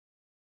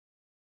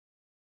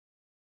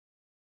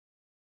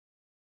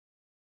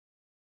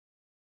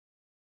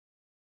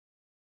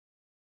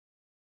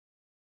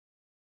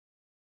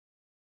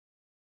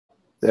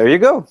There you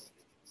go.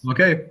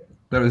 Okay,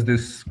 there is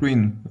this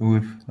screen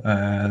with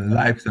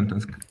live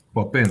sentence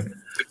pop in.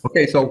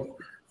 Okay, so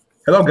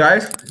hello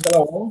guys.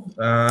 Hello.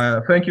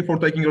 Thank you for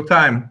taking your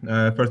time,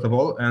 first of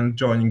all, and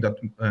joining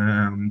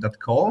that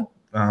call.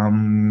 I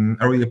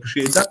really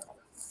appreciate that.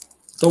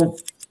 So,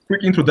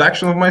 quick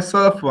introduction of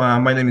myself.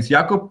 My name is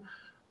Jakub.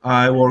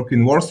 I work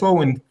in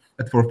Warsaw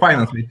for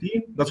finance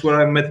IT. That's where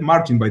I met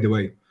Marcin, by the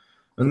way.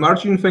 And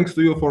Marcin, thanks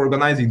to you for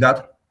organizing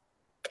that.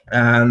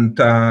 And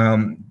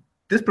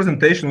this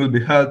presentation will be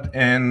held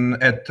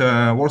at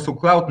Warsaw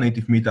Cloud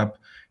Native Meetup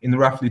in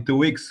roughly 2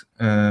 weeks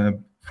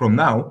from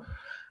now.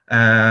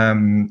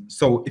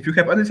 So if you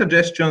have any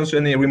suggestions,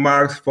 any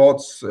remarks,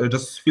 thoughts,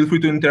 just feel free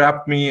to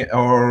interrupt me,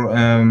 or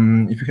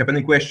if you have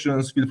any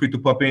questions, feel free to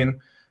pop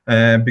in,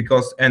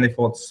 because any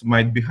thoughts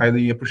might be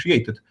highly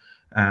appreciated,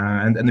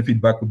 and any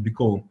feedback would be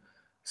cool.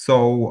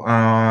 So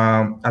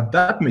at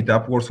that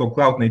meetup, Warsaw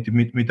Cloud Native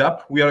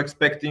Meetup, we are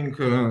expecting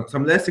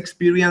some less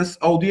experienced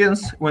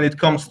audience when it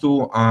comes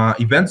to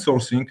event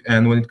sourcing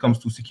and when it comes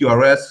to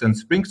CQRS and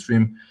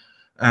SpringStream.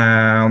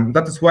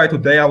 That is why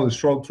today I will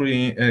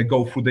shortly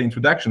go through the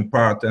introduction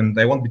part, and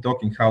I won't be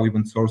talking how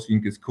event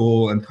sourcing is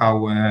cool and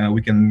how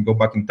we can go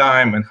back in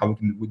time and how we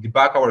can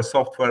debug our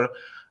software.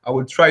 I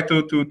will try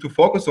to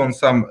focus on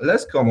some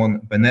less common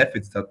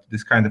benefits that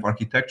this kind of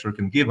architecture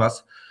can give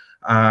us,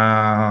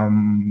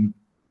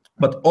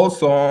 but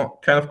also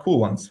kind of cool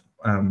ones.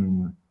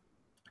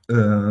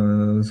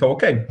 So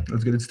okay,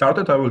 let's get it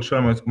started. I will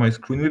share my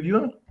screen with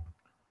you.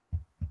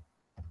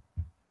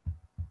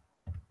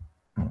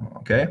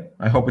 Okay,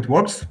 I hope it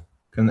works.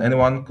 Can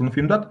anyone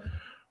confirm that?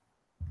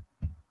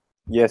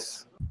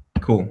 Yes.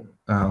 Cool.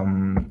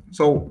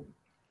 So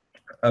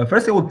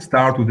first, I would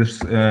start with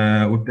this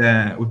with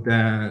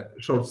the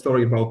short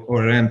story about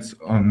ORMs.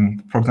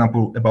 For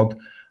example, about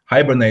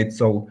Hibernate.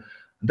 So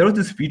there is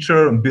this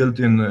feature built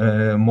in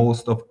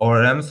most of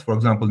ORMs, for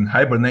example, in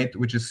Hibernate,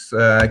 which is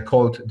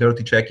called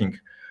dirty checking.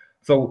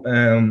 So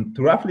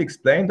to roughly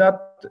explain that,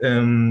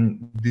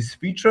 this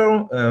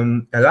feature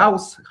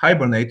allows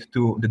Hibernate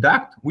to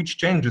deduct which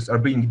changes are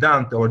being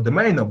done to our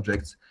domain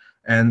objects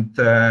and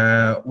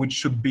which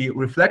should be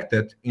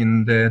reflected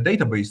in the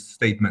database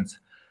statements.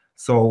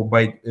 So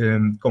by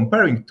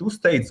comparing two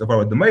states of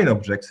our domain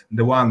objects,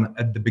 the one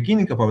at the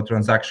beginning of our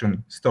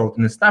transaction stored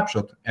in a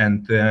snapshot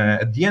and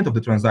at the end of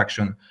the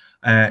transaction,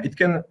 it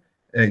can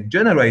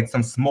generate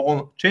some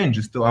small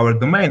changes to our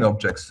domain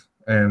objects.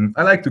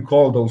 I like to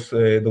call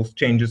those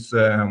changes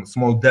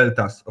small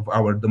deltas of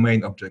our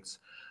domain objects.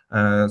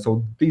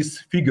 So these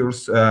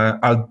figures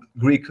are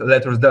Greek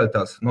letters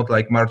deltas, not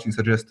like Marcin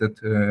suggested.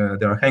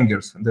 They are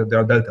hangers. They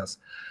are deltas.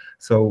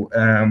 So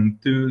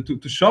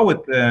to show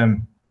it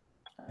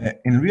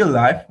in real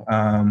life,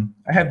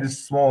 I have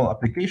this small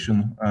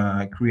application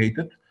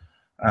created.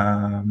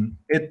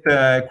 It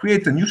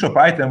creates a new shop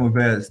item with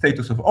a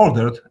status of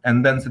ordered,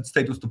 and then sets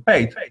status to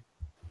paid,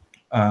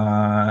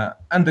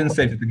 and then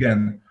saves it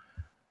again.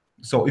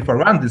 So if I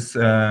run this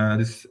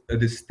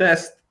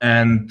test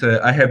and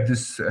I have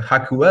this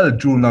HQL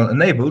journal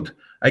enabled,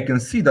 I can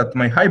see that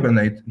my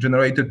Hibernate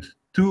generated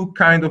two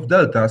kind of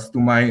deltas to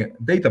my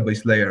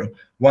database layer,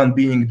 one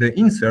being the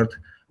insert,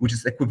 which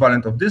is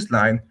equivalent of this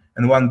line,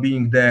 and one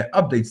being the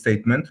update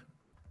statement,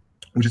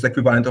 which is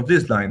equivalent of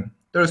this line.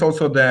 There is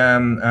also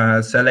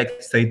the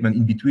select statement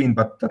in between,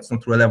 but that's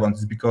not relevant.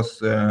 It's because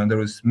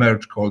there is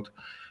merge called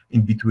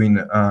in between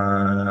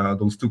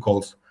those two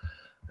calls.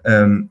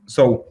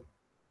 So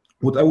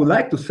what I would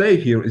like to say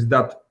here is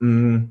that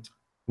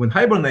when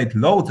Hibernate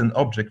loads an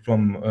object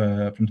from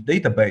the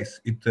database,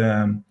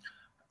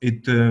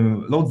 it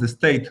loads the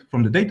state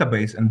from the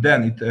database, and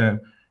then it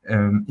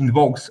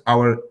invokes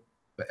our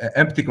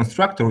empty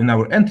constructor in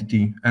our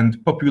entity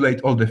and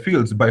populate all the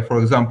fields by, for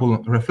example,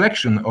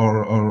 reflection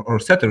or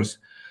setters.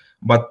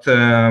 But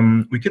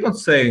we cannot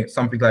say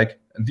something like,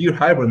 dear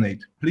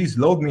Hibernate, please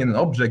load me an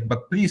object,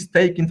 but please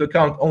take into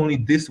account only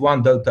this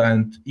one delta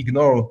and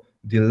ignore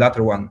the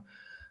latter one.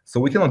 So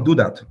we cannot do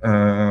that.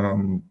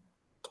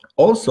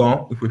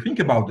 Also, if we think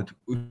about it,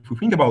 if we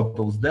think about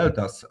those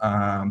deltas,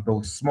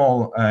 those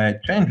small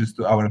changes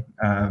to our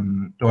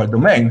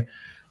domain,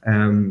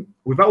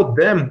 without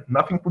them,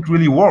 nothing would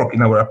really work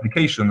in our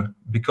application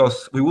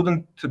because we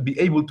wouldn't be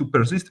able to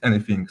persist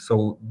anything.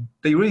 So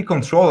they really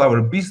control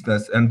our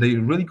business, and they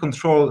really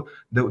control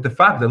the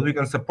fact that we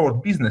can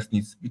support business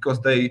needs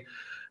because they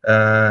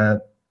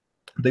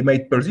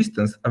made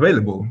persistence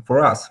available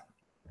for us.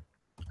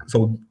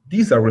 So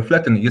these are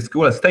reflected in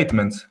SQL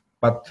statements.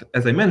 But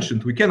as I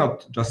mentioned, we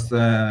cannot just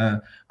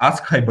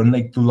ask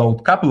Hibernate to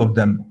load a couple of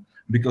them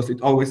because it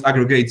always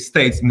aggregates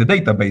states in the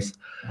database.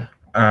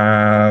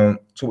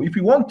 So if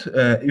we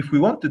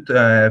wanted,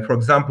 for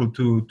example,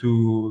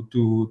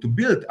 to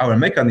build our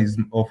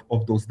mechanism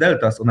of those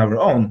deltas on our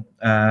own,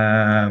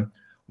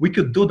 we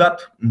could do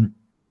that in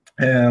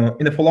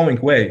the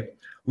following way.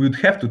 We would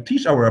have to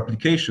teach our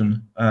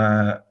application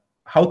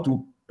how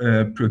to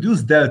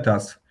produce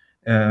deltas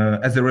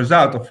as a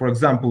result of, for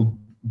example,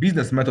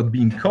 business method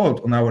being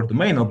called on our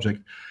domain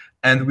object.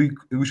 And we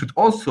should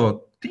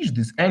also teach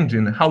this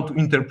engine how to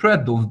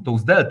interpret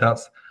those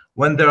deltas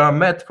when they are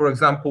met, for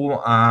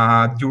example,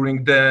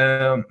 during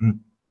the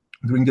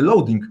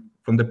loading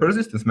from the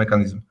persistence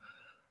mechanism.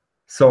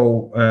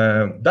 So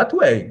that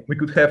way we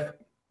could have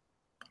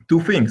two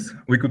things.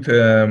 We could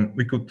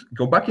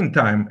go back in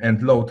time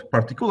and load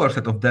particular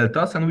set of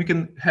deltas, and we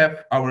can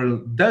have our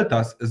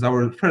deltas as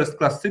our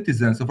first-class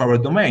citizens of our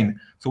domain.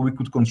 So we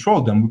could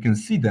control them, we can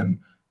see them.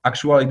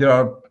 Actually, they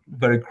are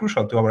very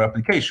crucial to our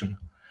application.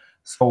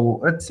 So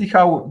let's see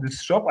how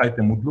this shop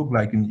item would look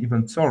like in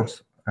event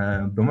source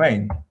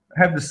domain. I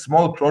have this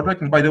small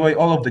project, and by the way,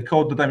 all of the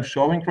code that I'm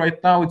showing right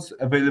now, it's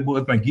available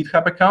at my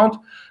GitHub account.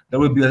 There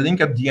will be a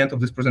link at the end of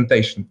this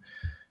presentation.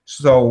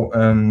 So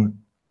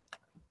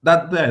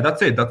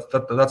that's it.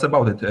 That's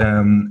about it.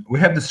 We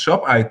have this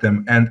shop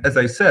item, and as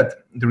I said,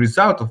 the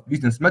result of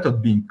business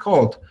method being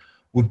called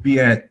would be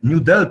a new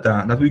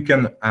delta that we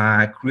can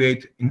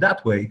create in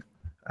that way,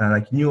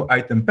 like new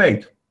item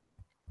paid.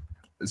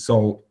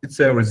 So it's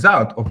a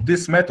result of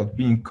this method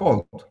being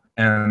called,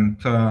 and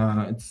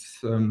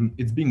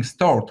it's being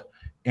stored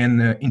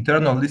in an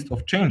internal list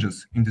of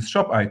changes in this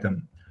shop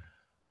item.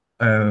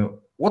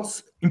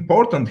 What's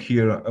important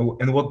here,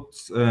 and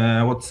what's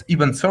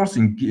event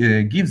sourcing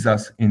gives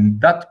us in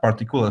that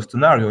particular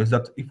scenario, is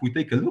that if we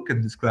take a look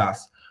at this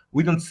class,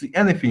 we don't see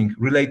anything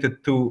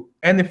related to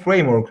any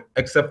framework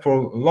except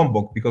for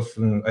Lombok, because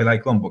I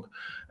like Lombok.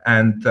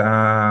 And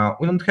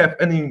we don't have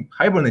any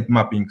Hibernate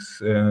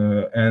mappings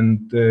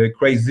and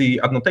crazy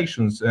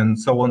annotations and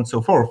so on and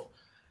so forth.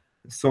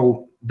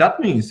 So that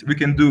means we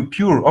can do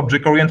pure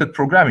object-oriented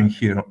programming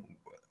here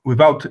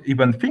without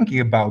even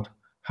thinking about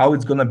how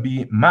it's going to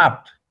be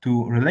mapped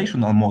to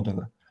relational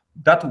model.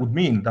 That would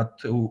mean that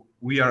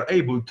we are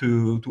able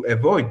to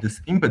avoid this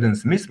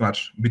impedance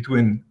mismatch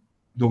between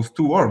those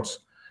two words,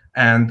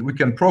 and we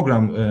can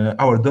program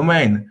our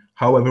domain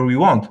however we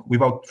want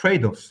without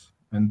trade-offs.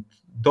 And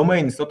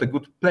domain is not a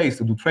good place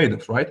to do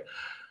trade-offs, right?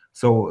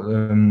 So,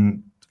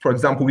 for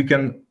example, we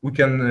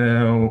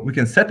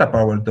can set up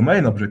our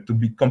domain object to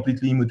be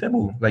completely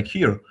immutable, like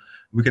here.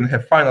 We can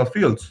have final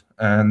fields,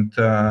 and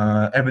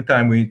every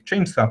time we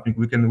change something,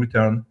 we can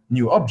return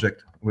new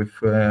object with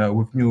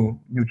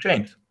new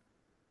change.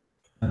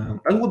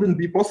 That wouldn't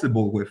be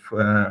possible with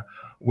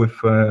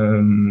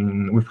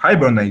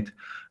Hibernate,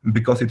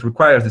 because it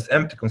requires this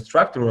empty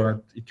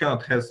constructor. It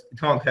cannot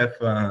have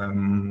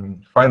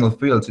final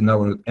fields in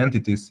our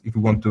entities if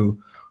we want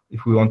to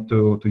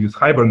use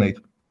Hibernate.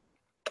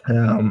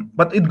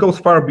 But it goes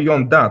far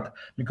beyond that,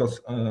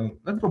 because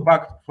let's go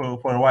back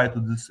for a while to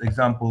this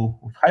example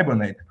of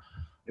Hibernate.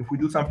 If we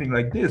do something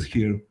like this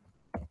here,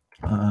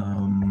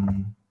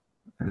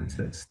 let's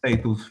say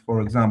status,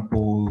 for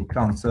example,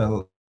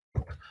 cancel,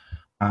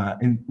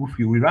 and if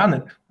we run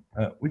it,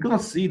 we're going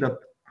to see that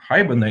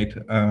Hibernate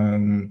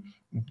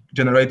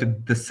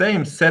generated the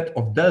same set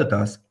of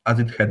deltas as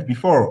it had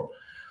before.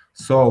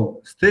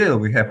 So still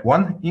we have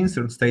one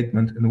insert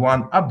statement and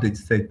one update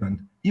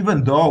statement,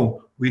 even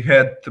though we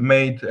had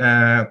made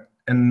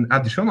an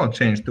additional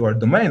change to our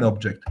domain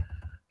object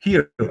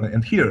here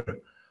and here.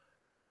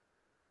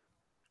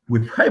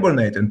 With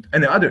Hibernate and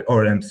any other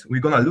ORMs, we're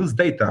going to lose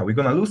data. We're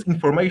going to lose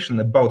information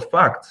about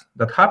facts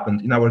that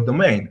happened in our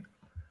domain.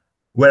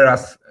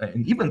 Whereas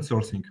in event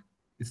sourcing,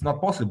 it's not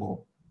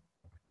possible,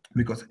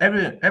 because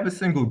every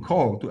single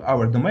call to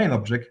our domain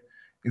object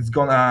is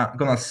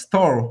gonna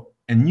store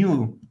a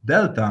new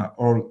delta,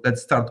 or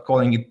let's start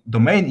calling it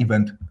domain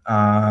event,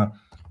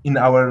 in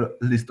our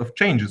list of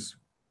changes.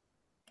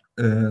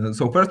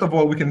 So first of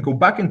all, we can go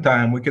back in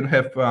time. We can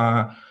have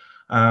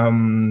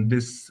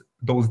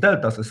those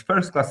deltas as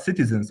first-class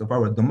citizens of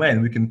our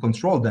domain. We can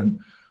control them.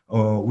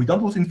 We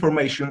don't lose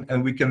information,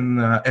 and we can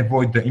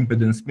avoid the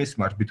impedance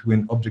mismatch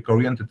between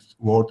object-oriented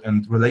world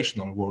and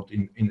relational world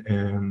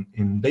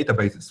in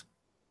databases.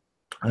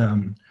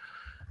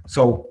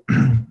 So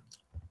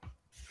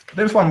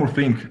there's one more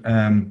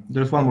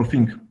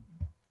thing.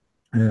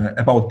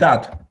 About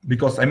that,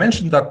 because I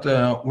mentioned that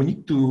we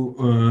need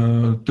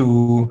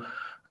to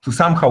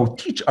somehow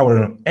teach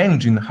our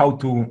engine how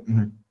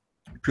to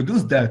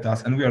produce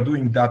deltas, and we are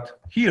doing that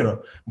here.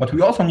 But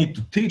we also need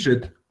to teach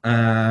it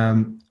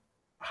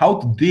how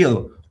to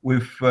deal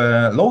with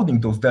loading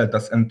those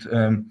deltas and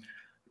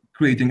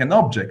creating an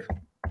object.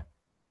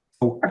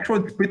 So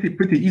actually, it's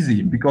pretty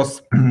easy,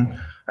 because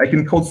I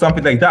can code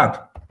something like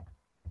that.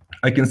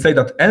 I can say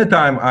that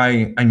anytime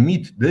I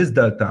meet this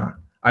delta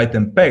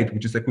item paid,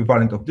 which is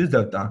equivalent of this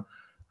delta,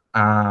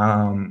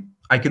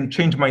 I can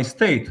change my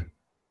state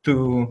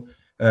to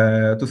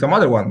some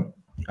other one.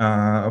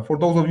 For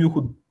those of you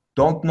who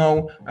don't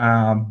know,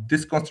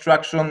 this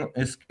construction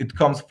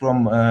comes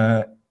from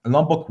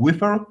Lombok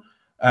Wither.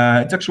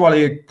 It's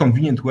actually a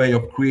convenient way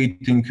of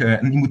creating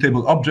an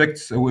immutable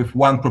objects with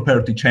one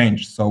property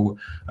change. So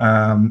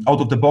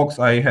out of the box,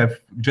 I have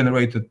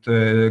generated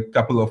a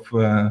couple of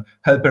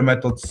helper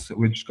methods,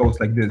 which goes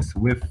like this: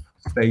 with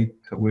state,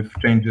 with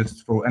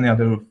changes for any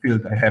other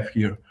field I have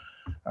here.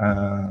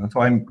 So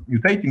I'm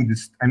mutating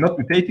this. I'm not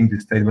mutating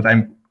this state, but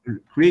I'm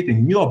creating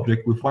a new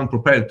object with one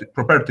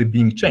property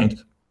being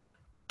changed.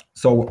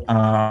 So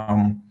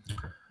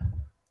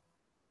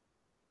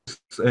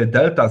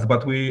deltas,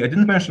 but I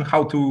didn't mention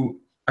how to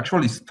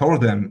actually store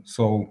them.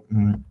 So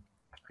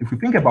if we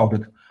think about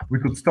it, we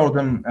could store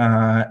them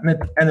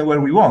anywhere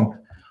we want.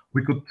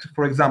 We could,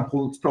 for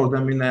example, store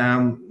them in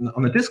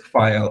on a disk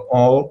file,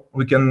 or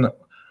we can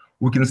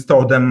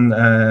store them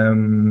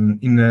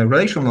in a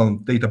relational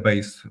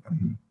database.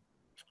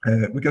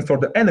 We can store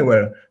them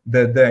anywhere.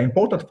 The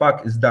important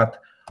fact is that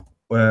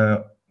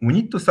we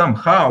need to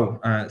somehow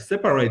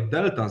separate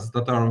deltas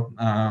that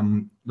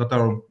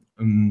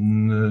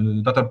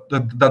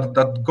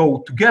go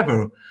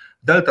together,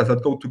 deltas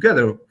that go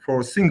together for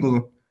a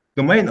single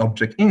domain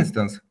object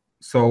instance.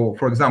 So,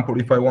 for example,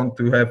 if I want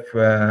to have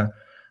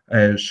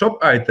a shop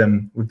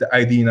item with the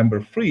ID number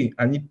 3,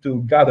 I need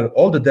to gather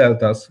all the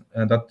deltas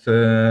that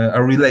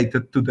are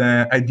related to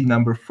the ID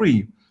number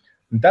 3.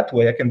 That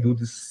way, I can do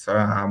this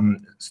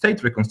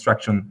state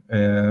reconstruction,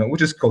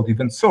 which is called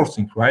event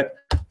sourcing, right?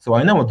 So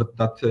I know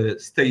that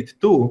state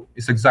 2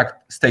 is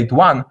exact state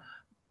 1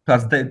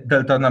 plus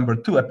delta number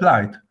 2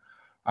 applied.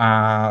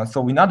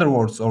 So in other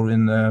words, or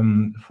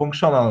in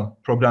functional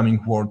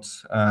programming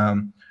words,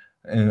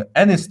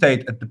 any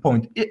state at the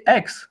point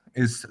x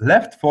is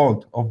left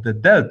fold of the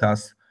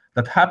deltas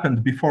that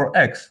happened before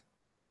x.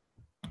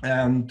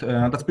 And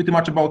that's pretty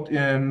much about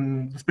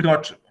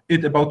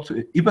it about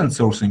event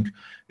sourcing.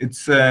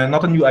 It's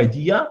not a new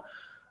idea,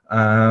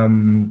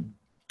 and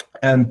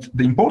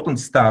the important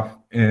stuff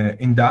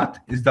in that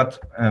is that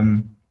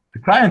the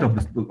client of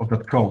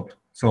that code.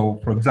 So,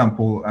 for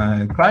example,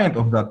 a client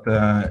of that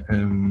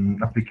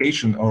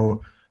application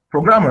or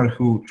programmer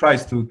who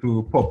tries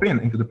to pop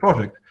into the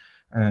project,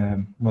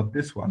 not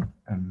this one,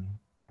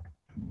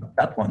 but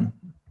that one.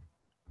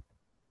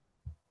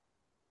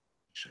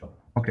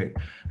 Okay,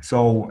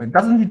 so it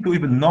doesn't need to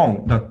even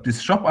know that this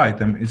shop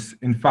item is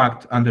in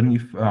fact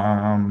underneath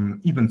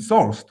event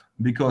sourced,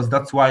 because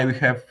that's why we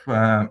have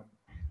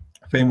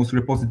famous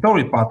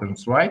repository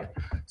patterns, right?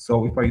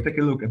 So if I take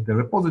a look at the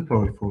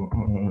repository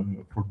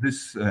for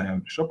this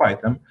shop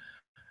item,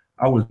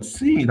 I will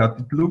see that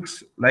it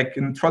looks like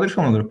in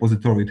traditional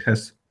repository. It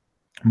has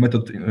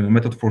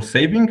method for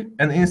saving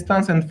an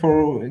instance and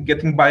for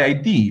getting by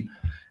ID,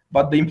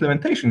 but the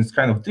implementation is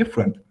kind of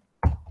different.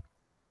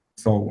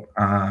 So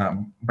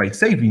by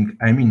saving,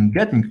 I mean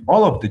getting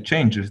all of the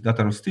changes that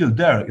are still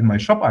there in my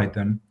shop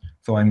item.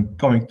 So I'm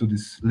going to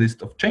this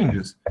list of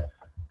changes,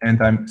 and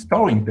I'm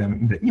storing them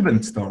in the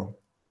event store.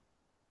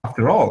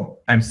 After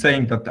all, I'm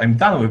saying that I'm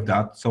done with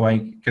that, so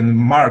I can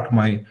mark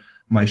my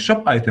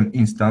shop item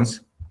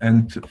instance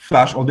and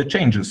flash all the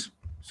changes,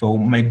 so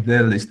make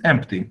the list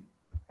empty.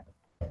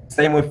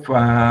 Same with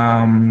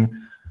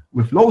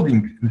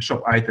loading the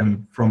shop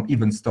item from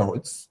event store.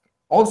 It's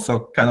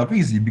also kind of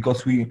easy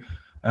because we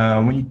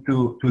need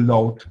to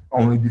load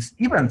only this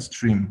event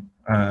stream.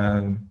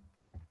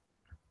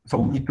 So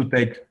we need to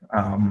take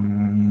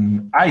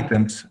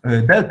items,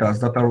 deltas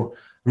that are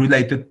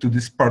related to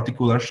this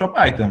particular shop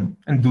item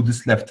and do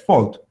this left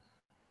fold,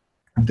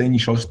 the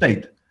initial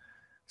state.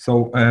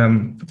 So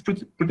that's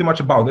pretty much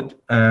about it.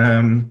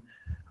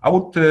 I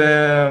would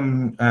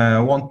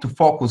want to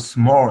focus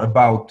more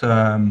about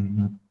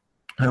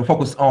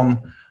focus on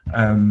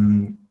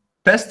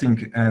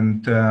testing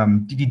and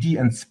DDD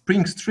and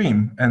Spring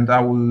Stream, and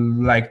I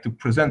would like to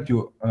present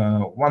you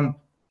one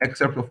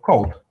excerpt of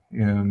code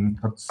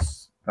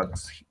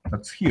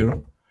that's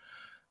here.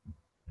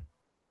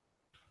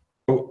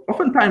 So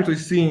oftentimes we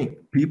see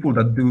people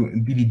that do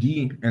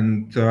DDD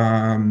and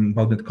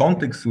bounded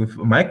context with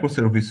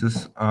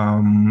microservices.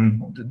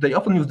 They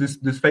often use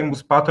this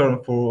famous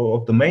pattern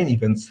of the main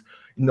events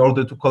in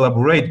order to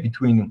collaborate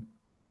between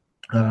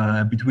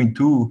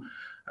two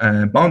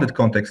bounded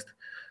context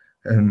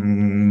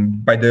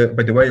by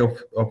the way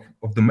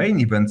of the main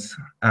events,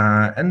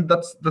 and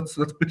that's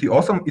pretty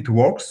awesome. It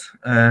works,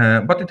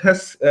 but it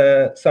has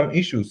some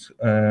issues.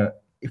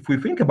 If we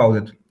think about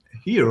it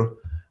here,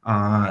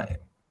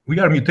 we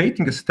are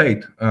mutating a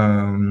state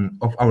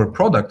of our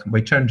product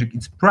by changing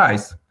its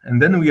price,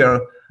 and then we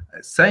are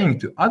saying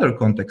to other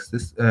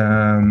contexts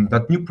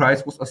that new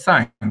price was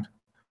assigned.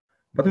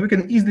 But we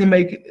can easily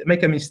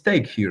make a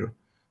mistake here,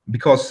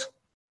 because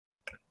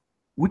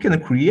we can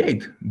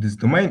create this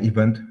domain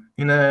event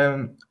in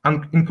an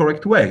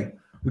incorrect way.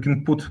 We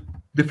can put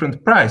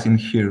different price in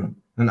here,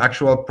 an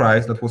actual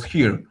price that was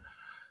here.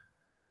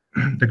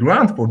 The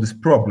ground for this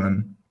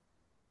problem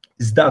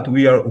is that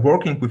we are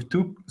working with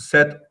two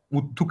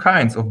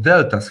kinds of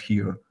deltas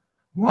here.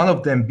 One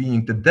of them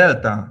being the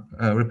delta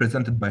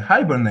represented by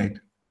Hibernate,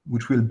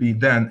 which will be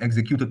then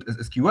executed as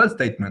SQL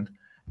statement,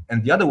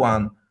 and the other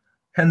one,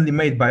 handily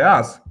made by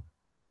us,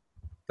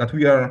 that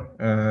we are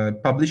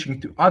publishing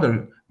to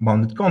other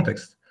bounded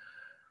contexts.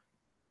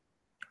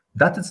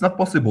 That is not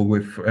possible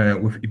with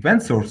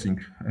event sourcing,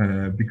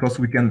 because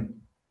we can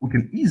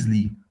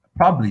easily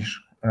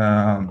publish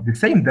the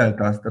same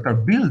deltas that are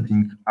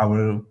building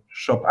our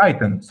shop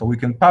item. So we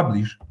can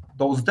publish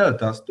those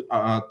deltas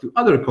to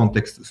other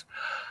contexts,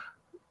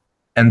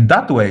 and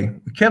that way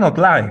we cannot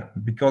lie,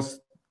 because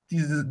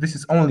this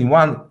is only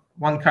one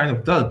kind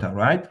of delta,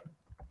 right?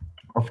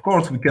 of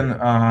course, we can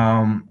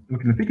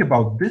think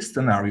about this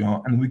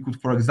scenario, and we could,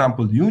 for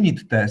example,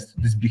 unit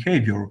test this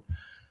behavior,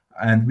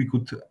 and we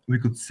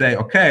could say,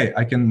 okay,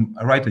 I can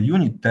write a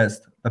unit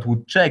test that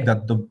would check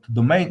that the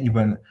domain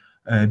event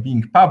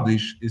being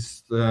published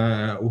is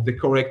with the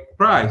correct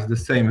price, the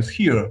same as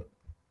here.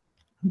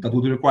 That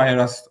would require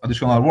us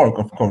additional work,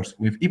 of course.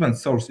 With event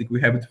sourcing, we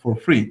have it for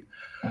free.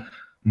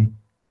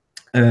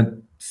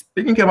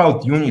 Speaking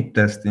about unit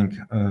testing,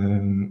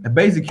 a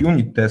basic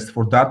unit test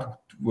for that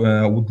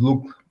would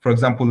look, for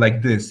example,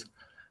 like this.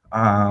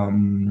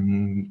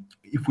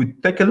 If we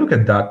take a look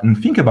at that and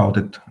think about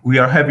it, we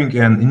are having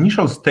an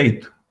initial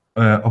state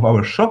of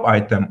our shop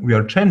item. We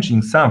are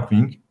changing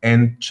something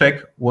and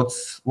check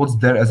what's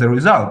there as a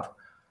result.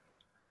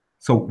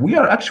 So we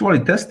are actually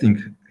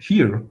testing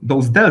here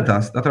those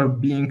deltas that are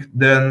being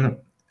then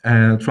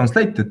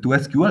translated to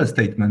SQL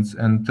statements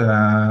and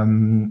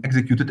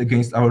executed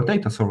against our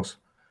data source.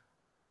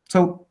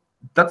 So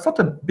that's not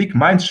a big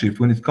mind shift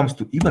when it comes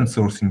to event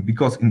sourcing,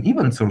 because in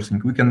event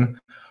sourcing we can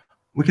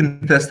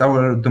test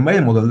our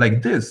domain model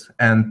like this,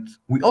 and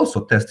we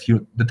also test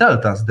here the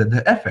deltas,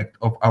 the effect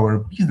of our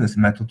business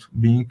method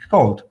being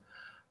called.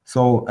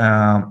 So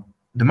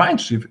the mind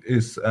shift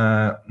is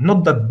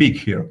not that big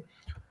here.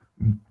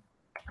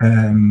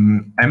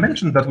 I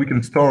mentioned that we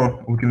can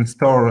store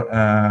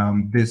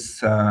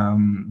this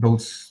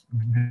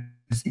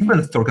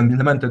event store can be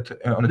implemented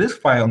on a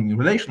disk file in a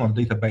relational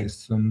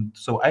database. And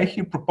so I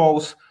here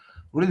propose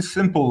really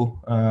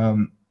simple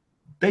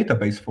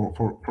database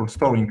for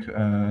storing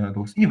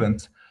those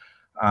events,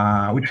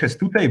 which has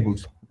two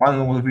tables.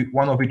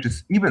 One of which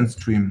is event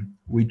stream,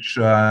 which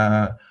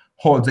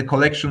holds a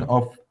collection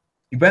of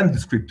event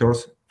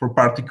descriptors for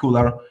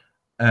particular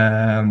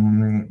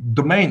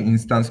domain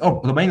instance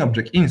or domain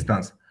object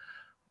instance.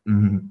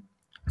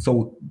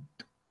 So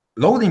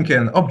loading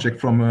an object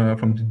from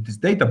this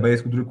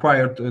database would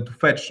require to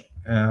fetch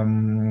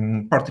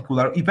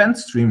particular event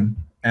stream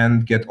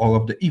and get all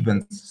of the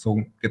events,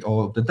 so get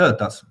all of the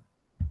deltas.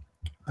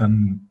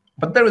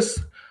 But there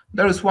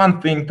is one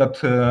thing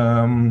that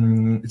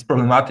is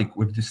problematic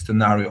with this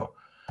scenario,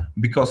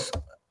 because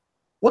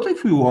what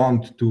if we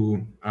want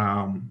to,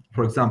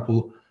 for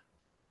example,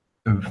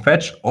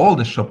 fetch all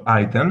the shop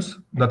items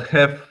that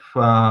have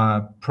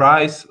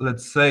price,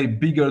 let's say,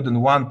 bigger than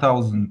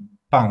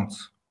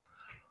 £1,000?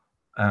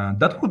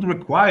 That would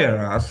require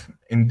us,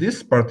 in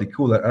this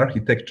particular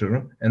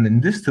architecture and in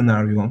this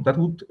scenario, that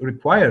would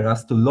require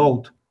us to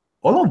load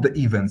all of the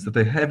events that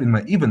I have in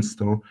my event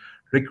store,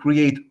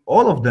 recreate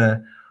all of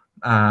the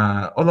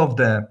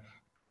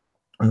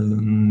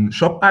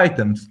shop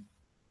items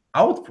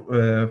out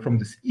from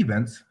these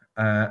events,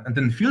 and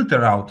then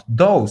filter out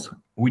those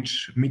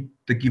which meet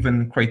the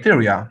given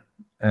criteria.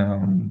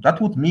 That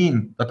would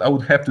mean that I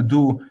would have to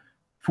do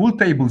full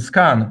table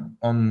scan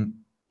on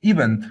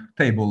event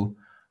table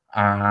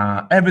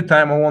every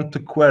time I want to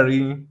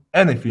query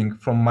anything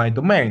from my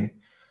domain.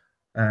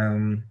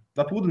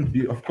 That wouldn't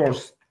be, of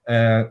course,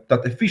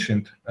 that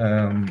efficient.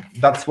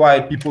 That's why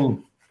people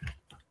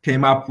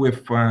came up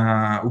with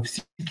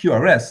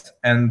CQRS,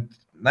 and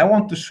I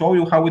want to show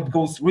you how it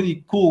goes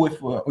really cool with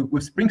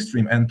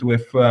SpringStream and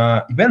with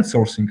event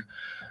sourcing,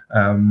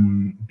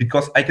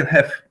 because I can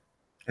have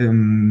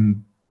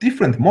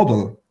different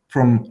model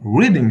from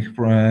reading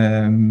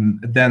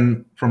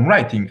than from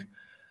writing.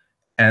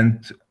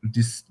 And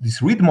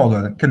this read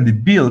model can be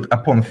built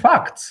upon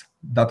facts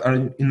that are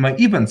in my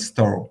event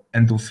store,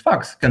 and those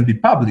facts can be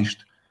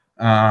published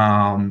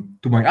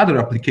to my other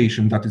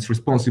application that is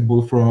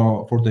responsible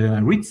for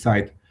the read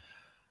side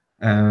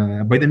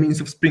by the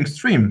means of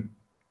SpringStream.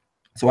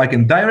 So I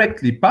can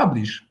directly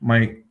publish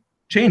my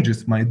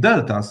changes, my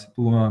deltas,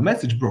 to a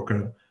message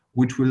broker,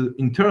 which will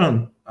in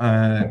turn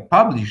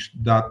publish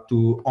that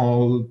to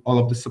all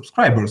of the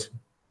subscribers.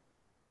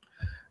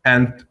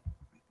 And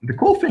the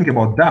cool thing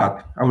about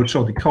that, I will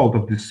show the code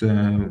of this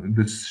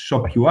this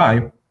shop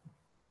UI.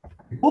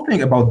 The cool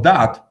thing about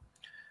that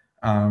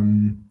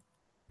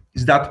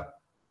is that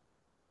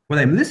when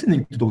I'm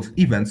listening to those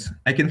events,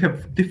 I can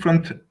have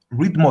different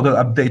read model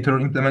updater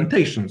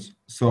implementations.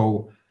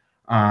 So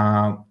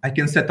I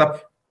can set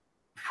up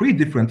 3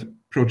 different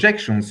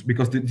projections,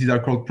 because these are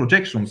called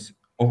projections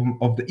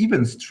of the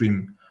event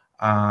stream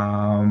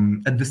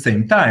at the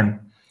same time.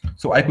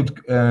 So I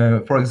could,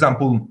 for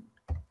example,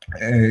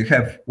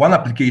 have one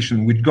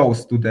application which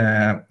goes to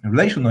the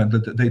relational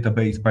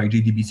database by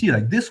JDBC,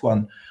 like this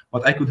one,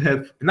 but I could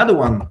have another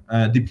one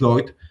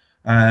deployed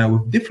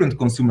with different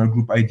consumer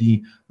group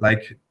ID,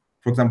 like,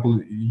 for example,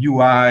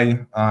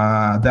 UI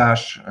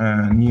dash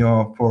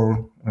neo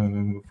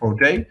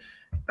 4J,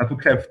 that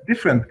would have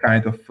different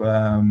kind of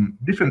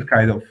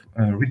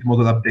read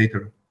model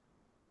updater.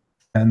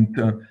 And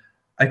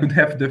I could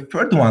have the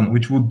third one,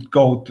 which would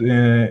go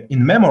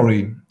in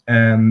memory.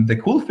 And the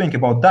cool thing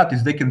about that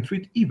is they can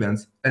treat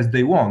events as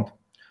they want.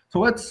 So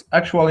let's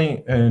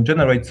actually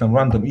generate some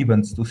random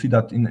events to see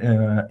that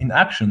in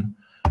action.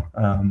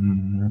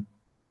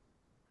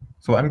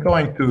 So I'm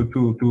going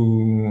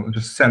to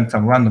just send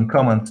some random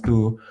comments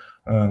to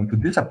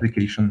this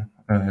application,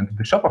 to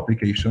the shop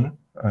application.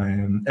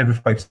 every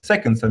 5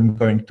 seconds, I'm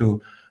going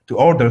to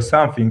order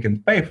something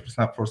and pay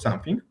for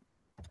something.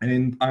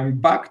 And I'm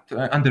backed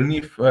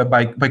underneath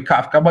by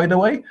Kafka, by the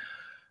way.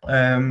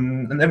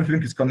 And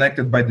everything is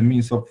connected by the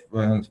means of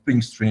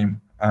Spring Stream.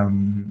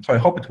 So I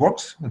hope it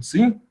works. Let's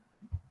see.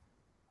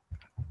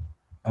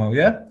 Oh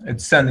yeah,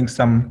 it's sending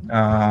some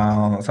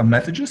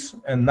messages.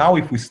 And now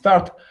if we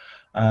start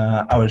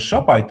our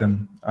shop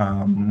item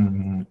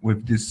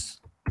with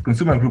this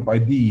consumer group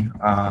ID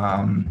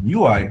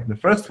UI, the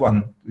first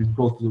one, it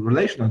goes to the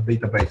relational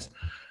database.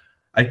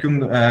 I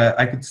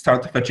could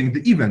start fetching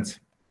the events.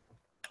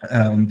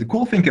 The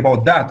cool thing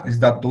about that is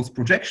that those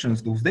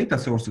projections, those data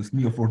sources,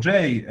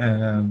 Neo4j,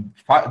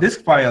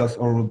 disk files,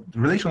 or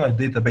relational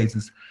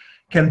databases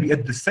can be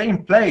at the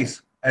same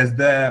place as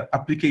the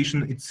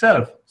application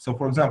itself. So,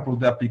 for example,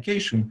 the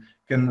application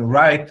can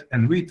write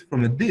and read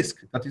from a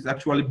disk that is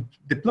actually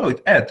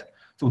deployed at.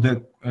 So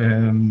the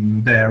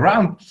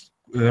round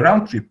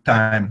trip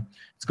time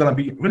is going to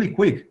be really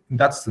quick in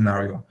that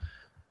scenario.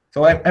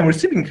 So I'm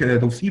receiving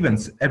those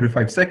events every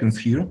 5 seconds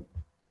here.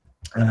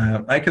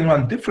 I can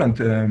run different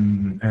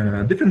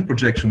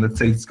projection. Let's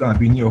say it's going to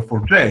be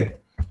Neo4j,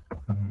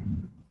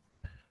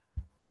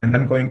 and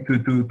I'm going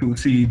to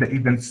see the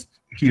events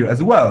here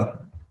as well.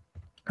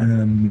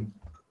 And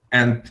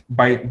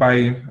by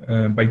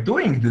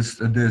doing this,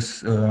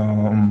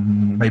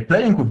 by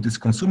playing with this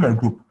consumer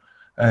group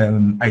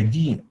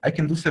ID, I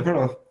can do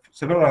several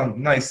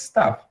nice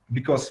stuff.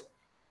 Because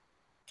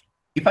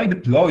if I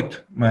deployed,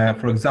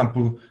 for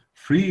example,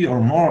 3 or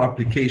more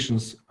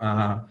applications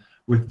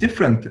with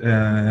different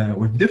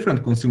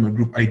consumer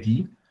group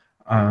ID,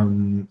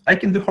 I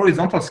can do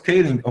horizontal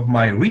scaling of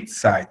my read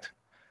side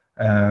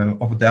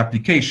of the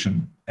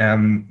application.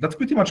 And that's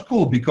pretty much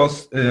cool,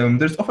 because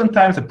there's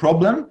oftentimes a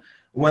problem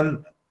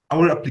when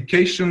our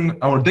application,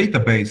 our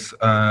database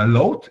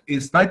load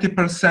is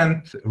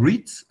 90%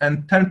 reads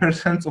and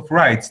 10% of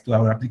writes to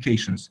our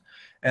applications.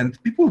 And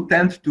people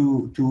tend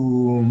to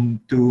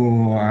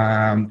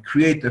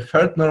create a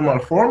third normal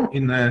form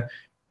in their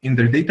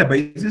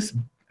databases,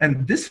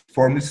 and this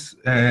form is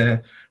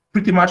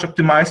pretty much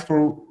optimized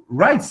for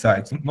write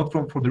sides, not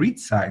for the read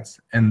sides.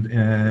 And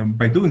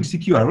by doing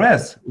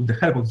CQRS with the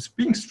help of the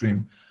Spring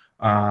Stream,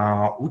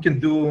 we can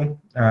do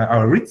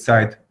our read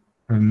side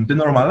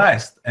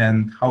denormalized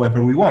and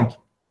however we want.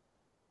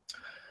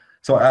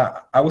 So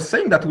I was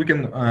saying that we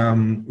can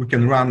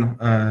run,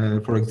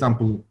 for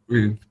example,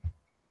 with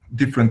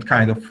different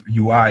kind of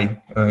UI,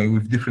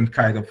 with different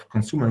kind of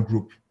consumer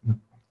group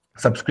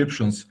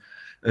subscriptions,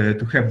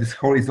 to have this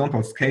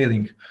horizontal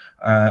scaling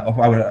of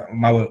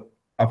our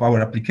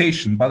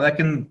application. But I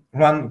can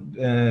run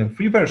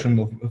free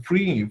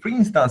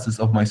instances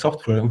of my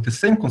software with the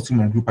same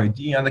consumer group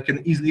ID, and I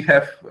can easily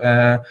have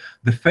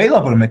the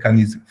failover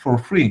mechanism for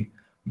free,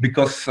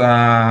 because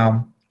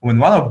when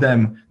one of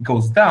them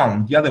goes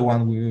down, the other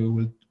one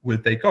will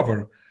take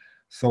over.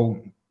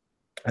 So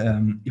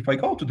if I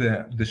go to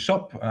the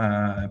shop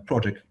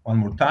project one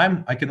more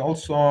time, I can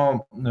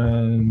also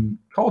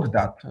code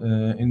that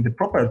in the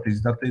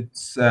properties that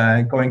it's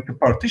going to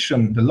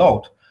partition the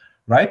load,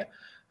 right?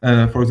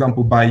 For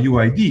example, by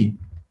UID.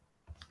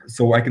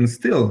 So I can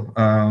still,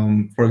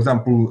 for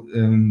example,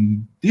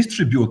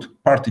 distribute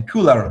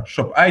particular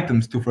shop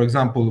items to, for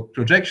example,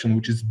 projection,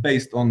 which is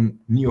based on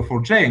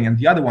Neo4j, and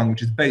the other one,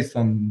 which is based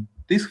on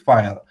disk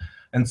file,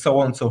 and so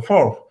on and so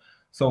forth.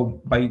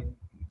 So by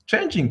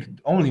changing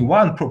only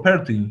one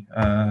property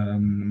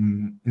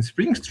in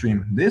Spring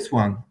Stream, this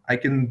one, I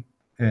can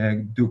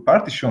do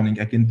partitioning,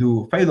 I can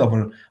do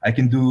failover, I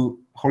can do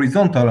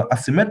horizontal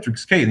asymmetric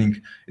scaling.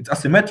 It's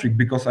asymmetric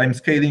because I'm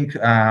scaling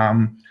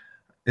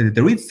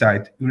the read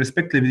side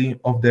irrespectively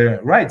of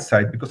the write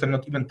side, because I'm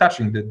not even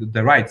touching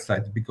the write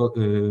side, because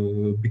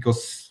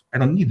I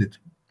don't need it.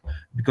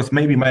 Because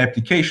maybe my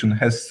application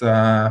has,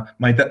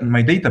 my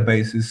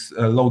database is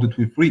loaded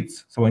with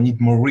reads, so I need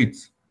more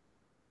reads.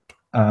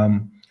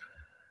 The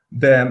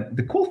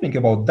cool thing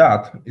about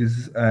that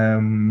is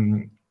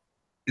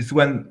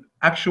when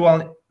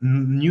actual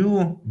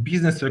new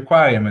business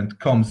requirement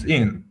comes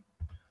in.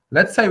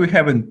 Let's say we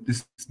have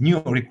this new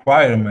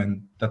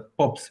requirement that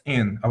pops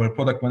in. Our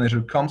product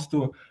manager comes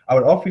to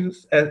our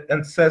office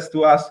and says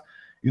to us,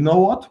 you know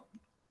what?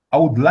 I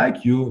would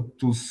like you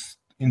to,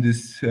 in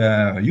this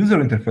user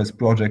interface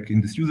project,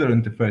 in this user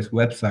interface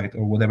website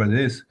or whatever it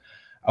is,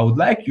 I would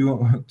like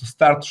you to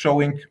start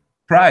showing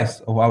price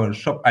of our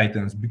shop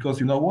items, because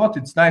you know what?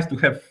 It's nice to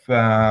have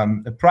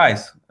a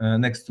price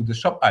next to the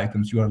shop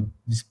items you are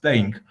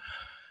displaying.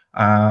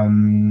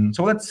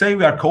 So let's say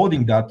we are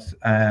coding that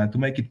to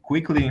make it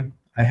quickly.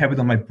 I have it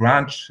on my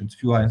branch. It's a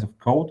few lines of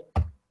code.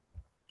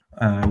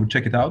 We'll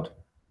check it out.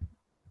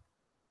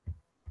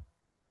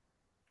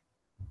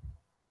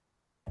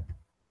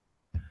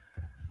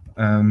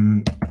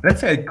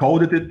 Let's say I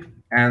coded it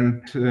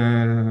and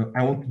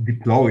I want to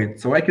deploy it.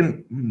 So I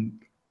can,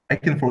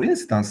 for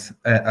instance,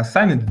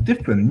 assign it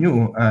different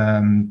new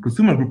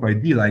consumer group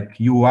ID like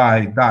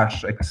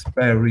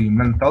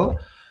UI-experimental.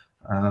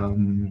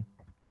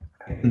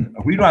 I can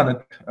rerun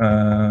it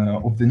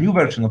of the new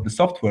version of the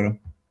software.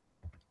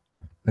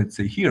 let's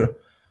say here.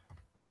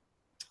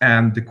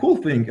 And the cool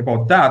thing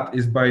about that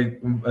is by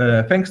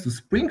thanks to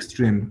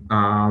SpringStream,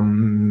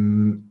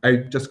 I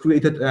just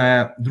created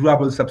a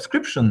durable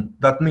subscription.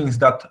 That means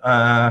that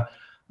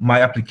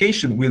my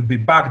application will be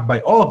backed by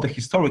all of the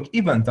historic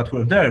events that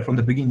were there from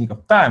the beginning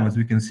of time, as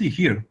we can see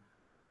here.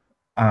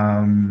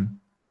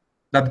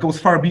 That goes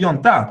far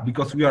beyond that,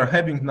 because we are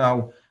having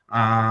now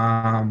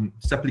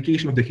this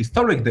application of the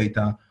historic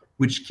data,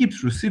 which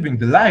keeps receiving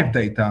the live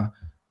data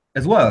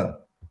as well,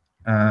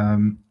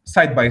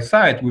 side by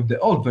side with the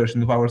old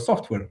version of our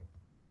software.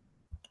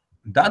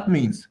 That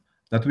means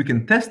that we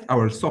can test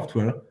our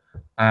software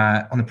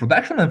on a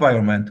production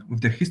environment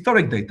with the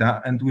historic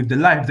data and with the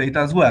live data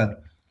as well.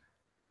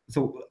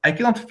 So I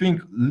cannot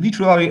think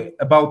literally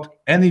about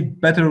any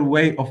better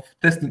way of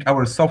testing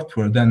our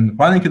software than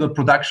running it on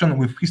production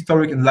with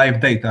historic and live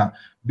data,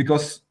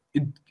 because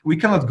we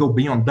cannot go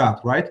beyond that,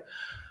 right?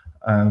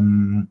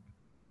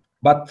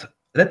 But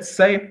let's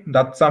say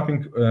that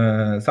something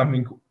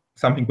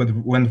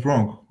went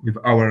wrong with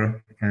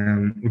our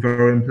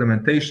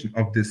implementation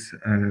of this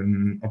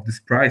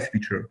price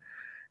feature.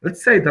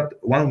 Let's say that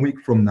 1 week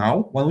from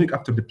now, 1 week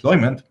after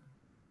deployment,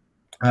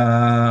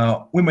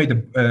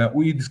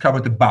 we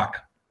discovered a bug.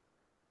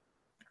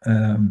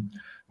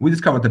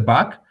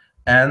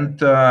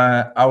 And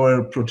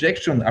our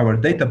projection, our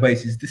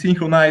database is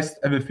desynchronized,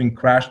 everything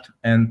crashed,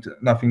 and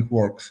nothing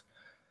works.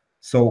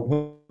 So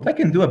what I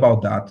can do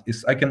about that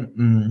is I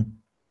can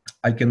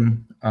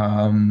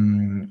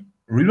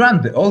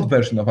rerun the old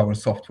version of our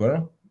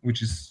software,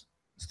 which is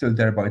still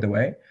there, by the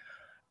way.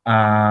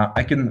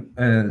 I can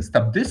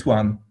stop this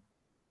one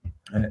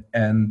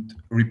and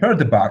repair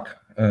the bug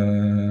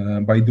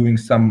by doing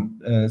some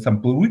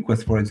pull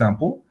requests, for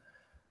example,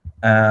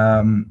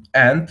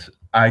 and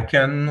I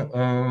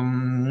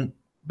can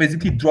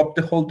basically drop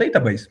the whole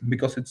database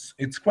because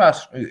it's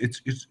crashed,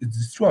 it's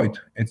destroyed,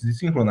 it's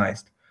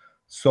desynchronized.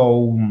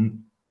 So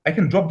I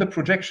can drop the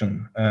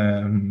projection,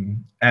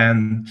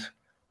 and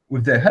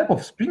with the help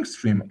of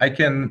SpringStream, I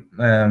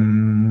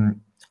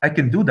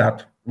can do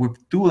that with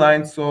 2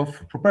 lines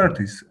of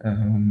properties.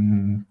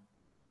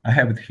 I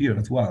have it here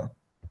as well.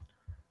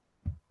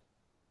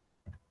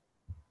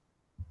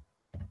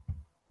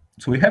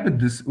 So we have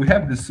this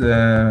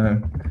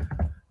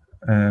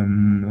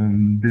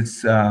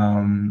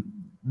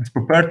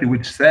property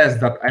which says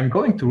that I'm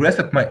going to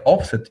reset my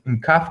offset in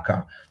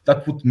Kafka.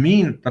 That would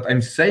mean that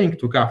I'm saying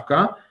to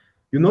Kafka,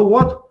 you know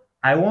what?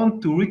 I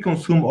want to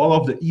reconsume all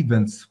of the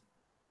events.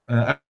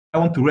 I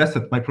want to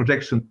reset my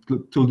projection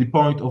to the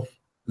point of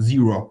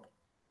 0.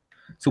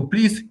 So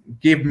please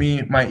give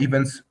me my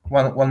events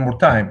one more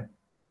time.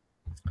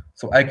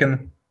 So I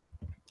can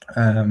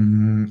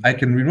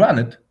rerun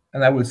it,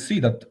 and I will see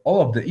that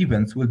all of the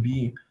events will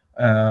be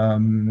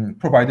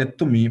provided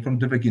to me from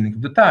the beginning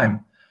of the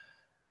time.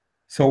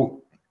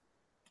 So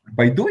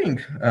by doing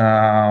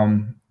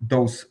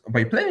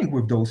by playing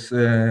with those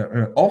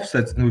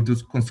offsets and with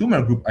those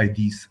consumer group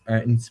IDs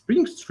in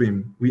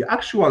SpringStream, we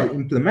actually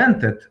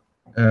implemented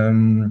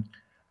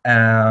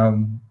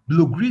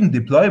blue-green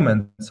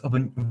deployments of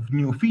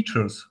new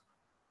features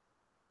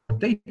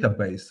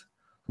database.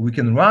 We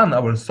can run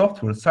our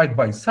software side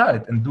by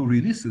side and do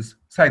releases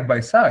side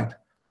by side.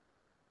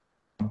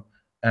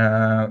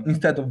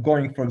 Instead of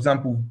going, for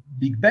example,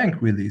 big bang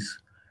release.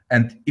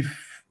 And if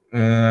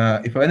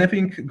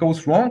anything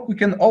goes wrong, we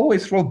can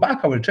always roll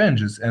back our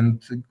changes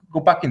and go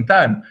back in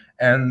time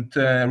and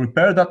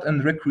repair that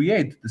and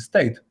recreate the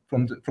state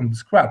from the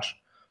scratch.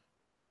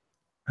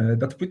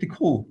 That's pretty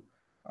cool.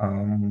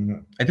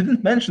 I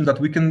didn't mention that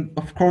we can,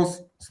 of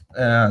course,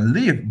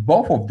 leave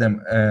both of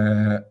them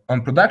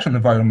on production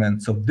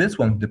environment. So this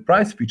one, the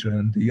price feature,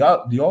 and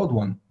the old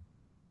one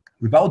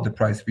without the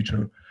price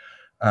feature.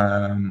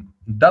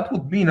 That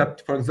would mean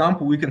that, for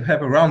example, we can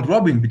have a round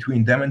robin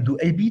between them and do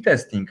A/B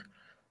testing.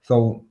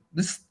 So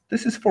this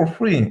is for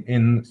free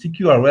in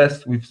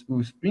CQRS with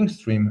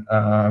SpringStream.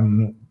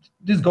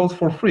 This goes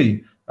for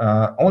free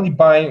only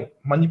by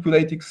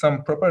manipulating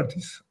some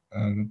properties.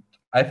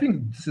 I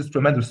think this is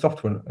tremendous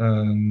software,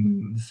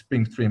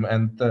 SpringStream,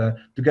 and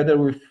together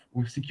with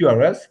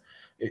CQRS,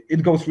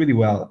 it goes really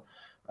well.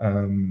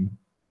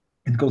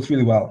 It goes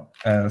really well.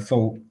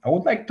 So I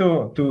would like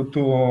to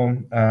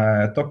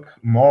talk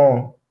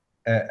more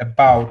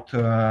about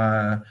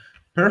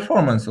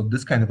performance of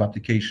this kind of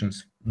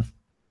applications.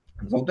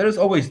 So there is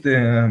always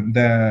the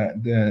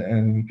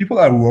people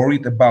are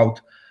worried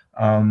about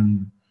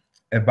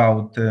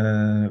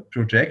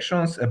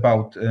projections,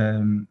 about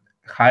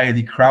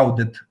highly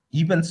crowded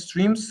event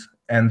streams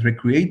and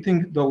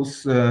recreating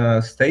those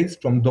states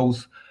from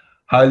those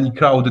highly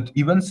crowded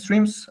event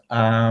streams.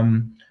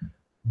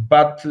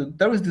 But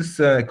there is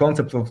this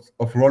concept of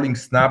rolling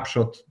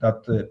snapshot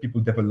that people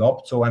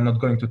developed, so I'm not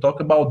going to talk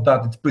about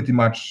that. It's pretty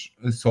much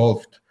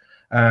solved.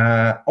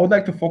 I would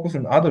like to focus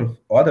on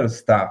other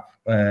stuff.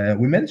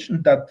 We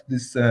mentioned that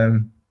this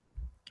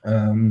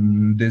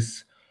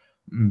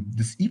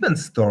event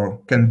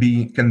store can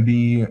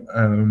be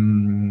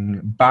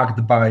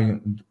backed by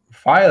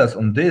files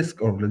on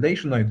disk or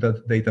relational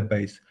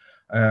database.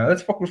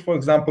 Let's focus, for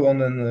example,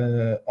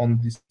 on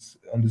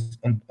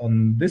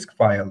disk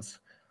files.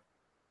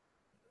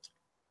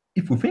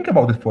 If we think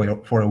about it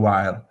for a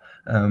while,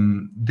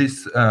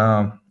 this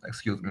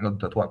excuse me, not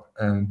that one.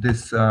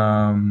 This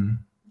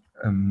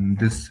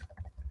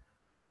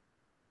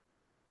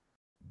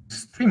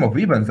stream of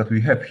events that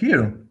we have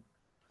here,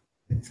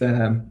 it's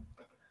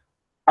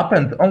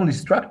append only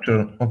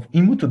structure of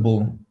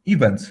immutable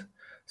events.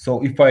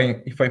 So if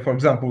I, for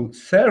example,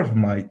 serve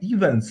my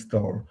event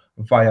store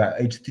via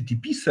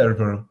HTTP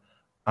server,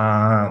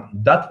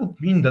 that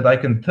would mean that I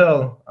can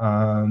tell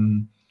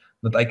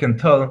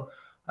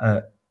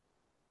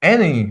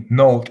any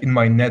node in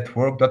my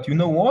network that, you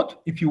know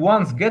what, if you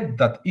once get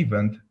that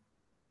event,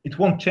 it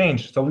won't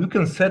change. So you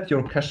can set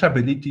your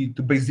cacheability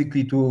to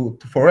basically to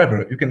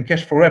forever. You can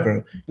cache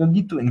forever. You don't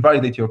need to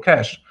invalidate your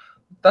cache.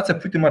 That's a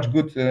pretty much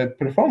good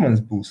performance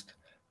boost.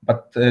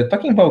 But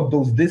talking about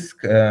those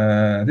disk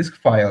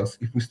files,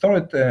 if we store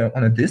it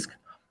on a disk,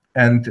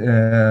 and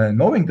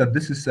knowing that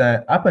this is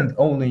an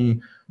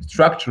append-only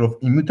structure of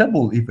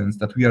immutable events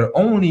that we are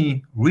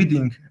only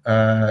reading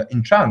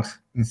in chunks,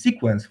 in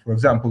sequence, for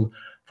example,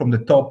 from the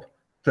top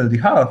till the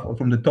half or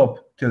from the top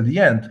till the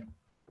end,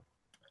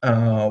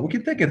 we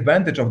can take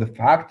advantage of the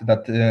fact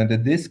that the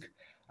disks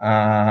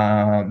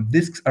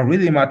are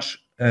really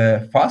much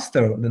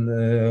faster than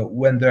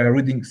when they're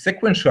reading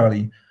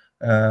sequentially,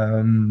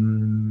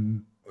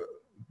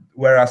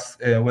 whereas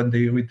when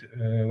they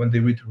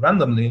read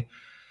randomly,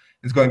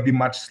 it's going to be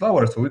much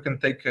slower. So we can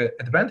take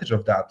advantage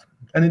of that,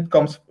 and it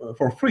comes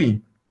for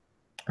free.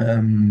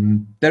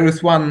 There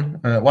is one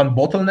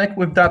bottleneck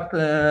with that,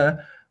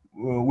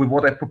 with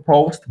what I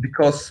proposed,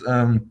 because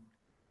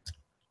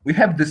we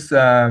have this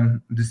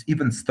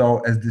event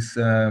store as this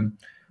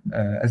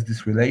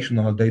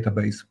relational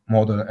database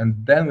model, and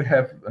then we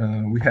have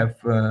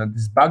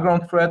this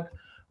background thread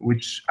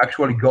which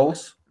actually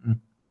goes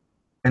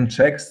and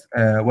checks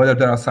whether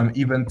there are some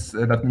events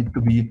that need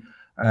to be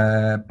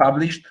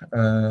published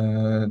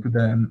to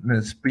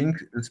the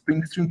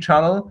Spring Stream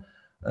channel.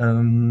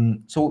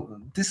 So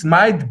this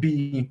might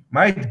be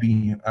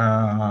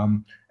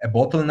a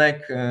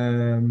bottleneck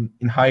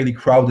in highly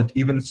crowded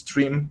event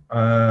stream.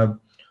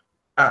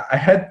 I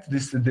had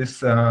this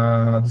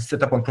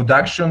setup on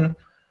production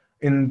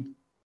in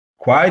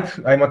quite,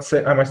 I must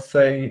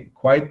say,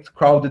 quite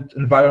crowded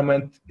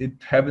environment. It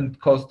haven't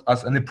caused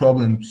us any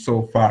problems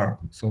so far.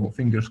 So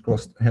fingers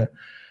crossed.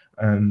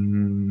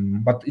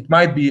 But it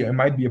might be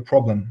a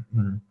problem.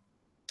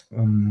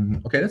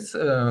 Okay, let's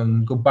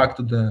go back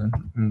to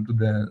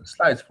the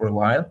slides for a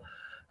while.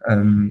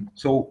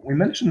 So we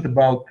mentioned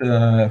about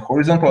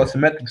horizontal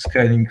asymmetric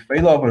scaling,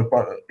 failover,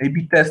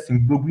 A/B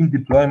testing, blue-green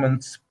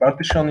deployments,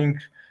 partitioning,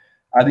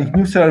 adding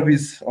new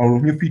service or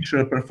new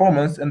feature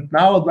performance. And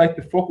now I'd like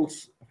to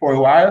focus for a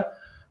while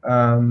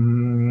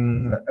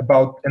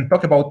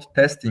talk about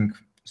testing.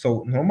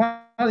 So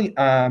normally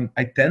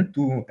I tend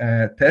to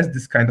test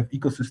this kind of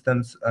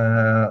ecosystems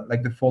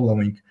like the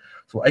following.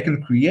 So I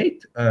can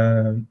create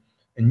a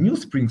new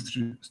Spring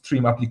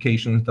Stream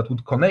applications that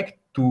would connect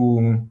to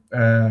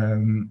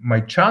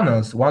my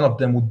channels. One of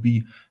them would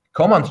be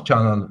command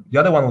channel, the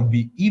other one would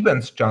be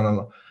events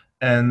channel,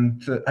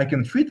 and I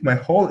can treat my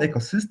whole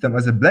ecosystem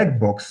as a black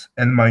box,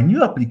 and my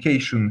new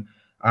application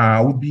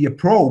would be a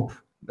probe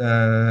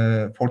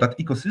for that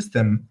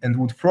ecosystem and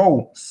would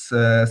throw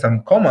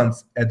some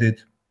commands at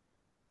it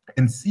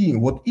and see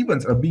what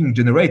events are being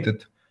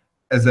generated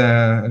as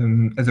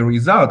a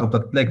result of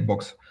that black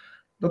box.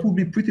 That would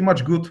be pretty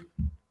much good.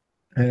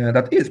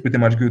 That is pretty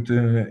much good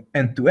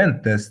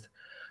end-to-end test.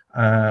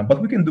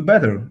 But we can do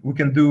better. We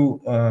can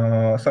do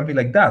something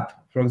like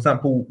that. For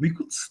example, we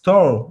could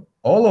store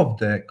all of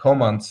the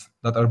commands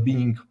that are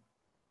being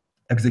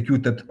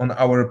executed on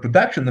our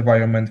production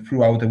environment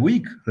throughout a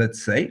week,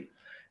 let's say.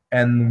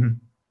 And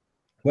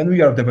when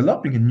we are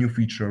developing a new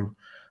feature,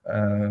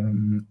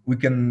 we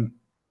can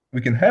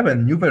have a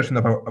new version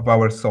of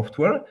our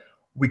software.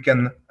 We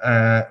can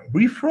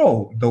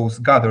rethrow those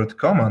gathered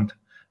commands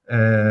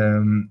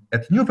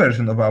at new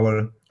version of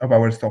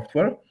our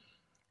software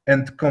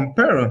and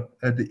compare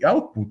the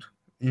output,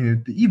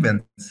 the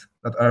events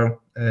that are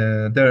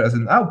there as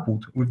an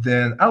output with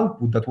the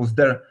output that was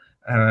there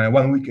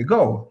 1 week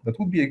ago. That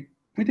would be a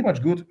pretty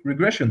much good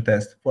regression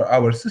test for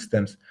our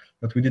systems,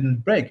 that we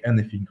didn't break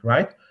anything,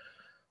 right?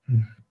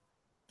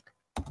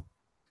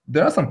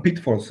 There are some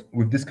pitfalls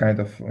with this kind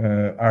of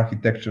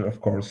architecture, of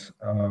course.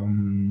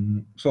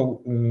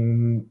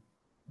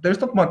 There's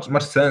not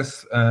much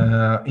sense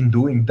in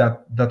doing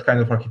that kind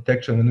of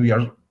architecture when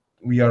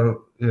we are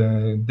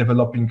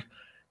developing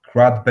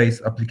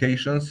CRUD-based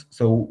applications.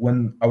 So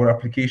when our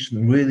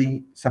application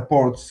really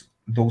supports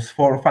those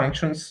 4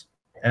 functions,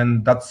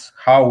 and that's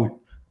how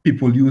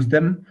people use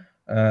them,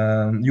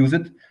 use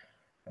it.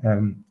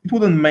 It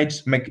wouldn't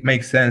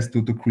make sense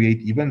to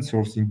create event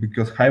sourcing,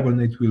 because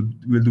Hibernate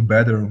will do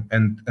better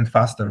and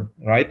faster,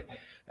 right?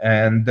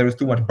 And there is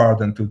too much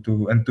burden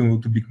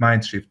to big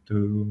mind shift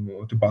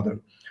to bother.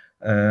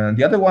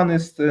 The other one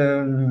is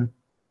that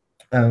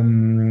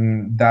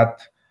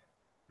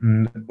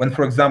when,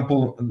 for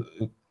example,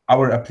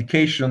 our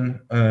application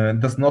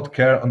does not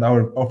care on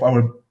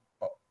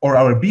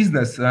our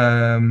business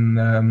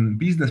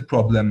business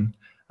problem,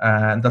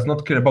 does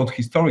not care about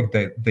historic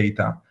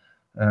data.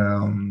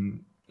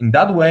 In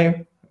that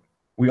way,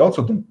 we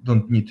also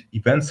don't need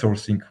event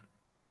sourcing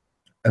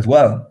as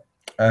well.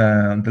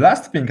 The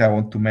last thing I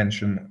want to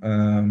mention,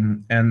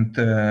 and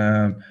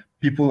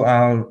people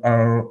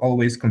are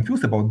always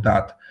confused about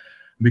that,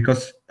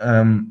 because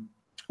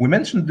we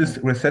mentioned this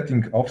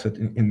resetting offset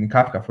in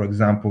Kafka, for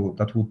example,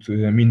 that would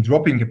mean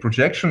dropping a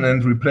projection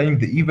and replaying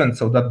the event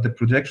so that the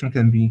projection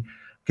can be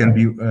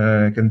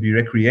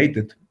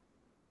recreated.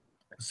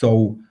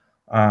 So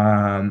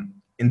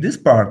in this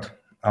part,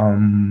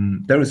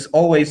 there is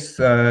always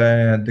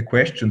the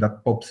question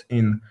that pops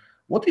in: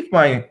 what if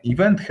my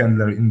event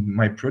handler in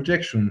my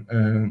projection,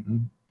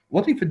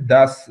 what if it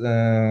does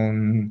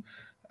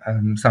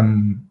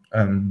some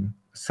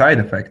side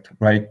effect,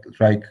 right?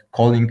 Like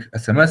calling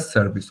SMS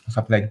service or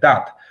something like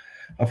that.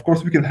 Of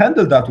course, we can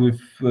handle that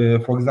with,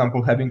 for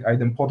example, having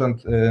idempotent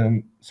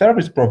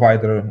service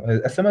provider,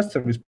 SMS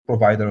service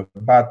provider.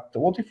 But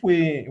what if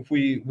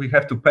we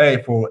have to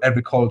pay for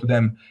every call to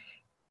them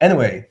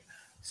anyway?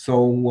 So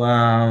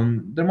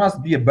there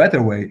must be a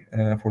better way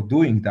for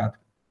doing that.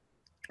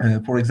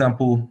 For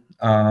example,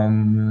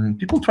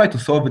 people try to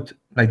solve it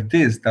like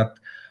this: that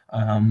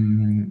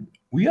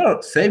we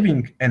are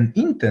saving an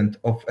intent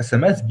of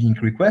SMS being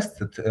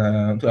requested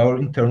to our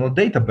internal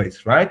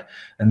database, right?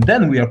 And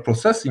then we are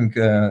processing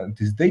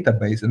this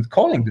database and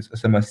calling this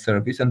SMS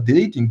service and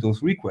deleting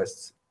those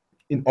requests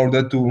in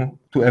order to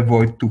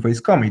avoid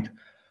two-phase commit.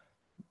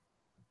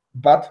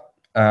 But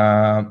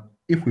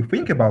if we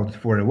think about it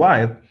for a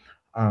while,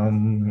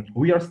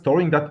 we are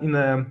storing that in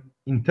an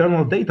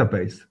internal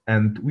database,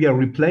 and we are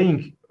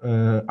replaying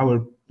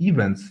our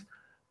events,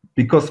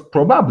 because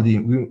probably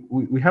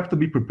we have to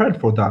be prepared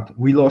for that.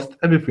 We lost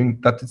everything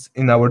that is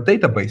in our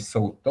database,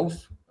 so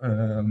those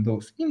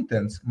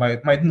intents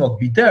might not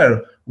be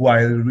there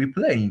while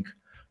replaying.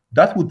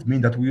 That would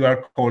mean that we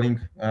are calling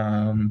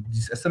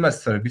this SMS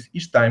service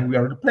each time we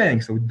are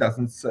replaying, so it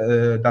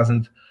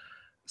doesn't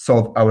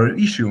solve our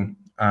issue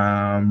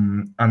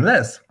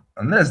unless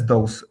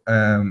those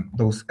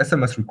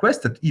SMS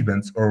requested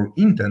events or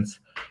intents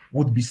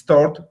would be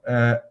stored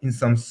in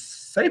some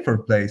safer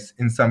place,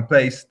 in some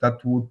place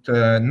that would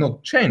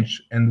not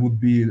change and would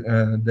be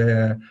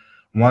the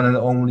one and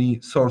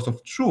only source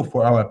of truth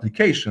for our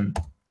application.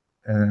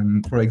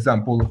 For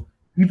example,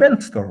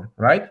 event store,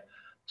 right?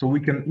 So we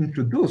can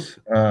introduce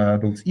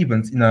those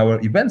events in our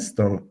event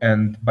store,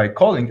 and by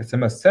calling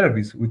SMS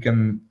service,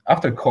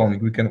 after calling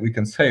we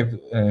can save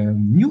a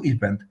new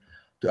event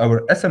to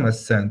our SMS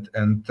send,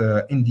 and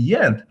in the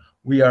end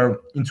we are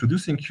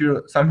introducing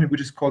here something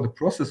which is called a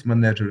process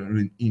manager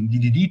in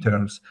DDD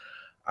terms.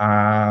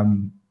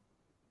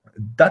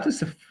 That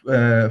is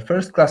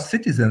first-class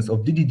citizens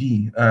of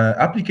DDD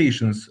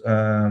applications,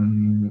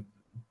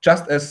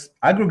 just as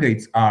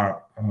aggregates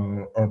are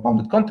or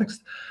bounded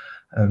context.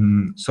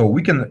 So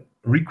we can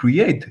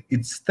recreate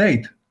its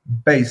state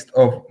based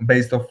on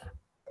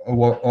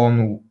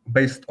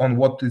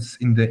what is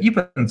in the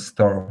event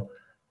store.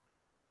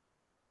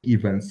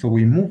 Event. So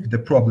we move the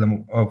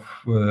problem of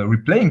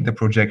replaying the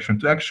projection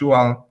to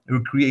actual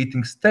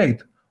recreating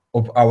state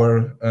of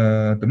our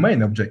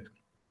domain object.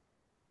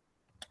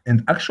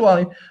 And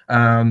actually,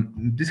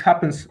 this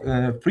happens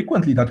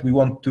frequently, that we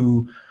want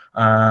to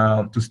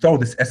store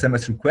this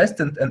SMS request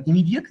and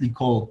immediately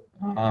call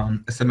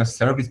SMS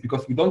service,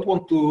 because we don't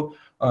want to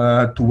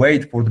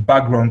wait for the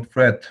background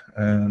thread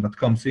that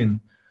comes in.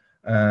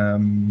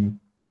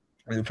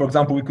 For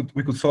example,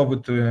 we could solve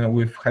it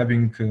with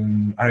having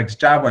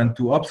RxJava and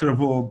two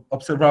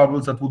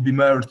observables that would be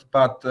merged,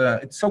 but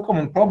it's so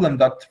common problem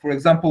that, for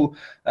example,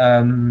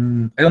 I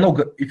don't know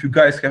if you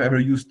guys have ever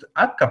used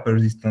akka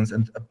persistence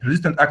and a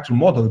persistent actor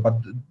model,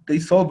 but they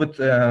solve it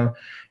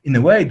in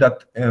a way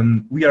that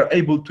we are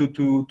able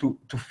to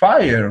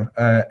fire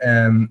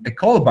a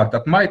callback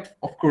that might,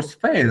 of course,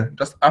 fail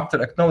just after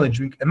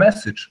acknowledging a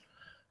message.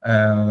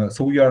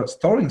 So we are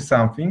storing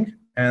something,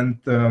 and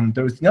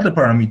there is another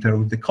parameter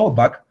with the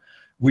callback,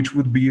 which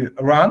would be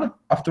run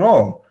after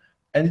all.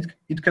 And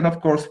it can,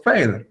 of course,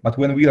 fail. But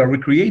when we are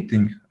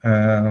recreating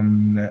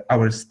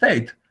our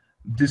state,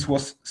 this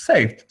was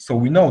saved. So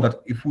we know that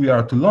if we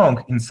are too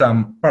long in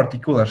some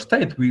particular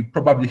state, we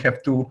probably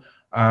have to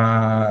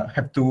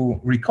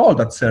recall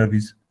that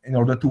service in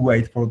order to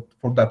wait for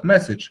that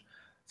message.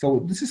 So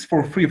this is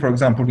for free, for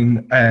example,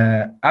 in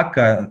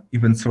akka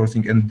event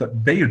sourcing and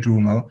their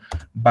journal.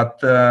 But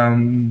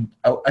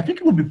I think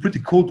it would be pretty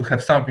cool to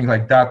have something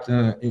like that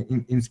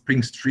in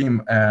Spring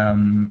Stream.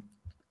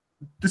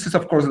 This is,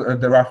 of course,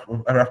 a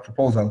rough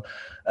proposal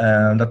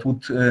that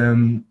would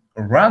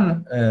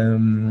run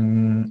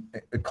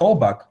a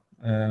callback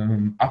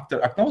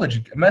after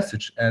acknowledging a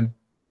message, and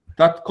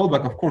that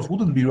callback, of course,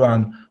 wouldn't be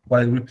run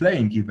while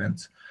replaying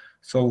events.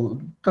 So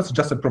that's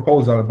just a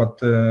proposal, but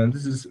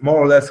this is more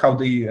or less how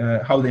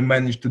they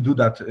managed to do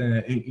that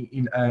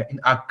in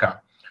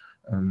akka.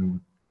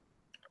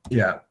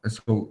 Yeah.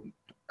 So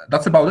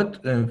that's about it.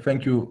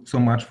 Thank you so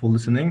much for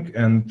listening.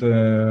 And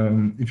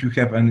if you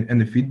have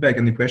any feedback,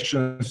 any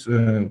questions,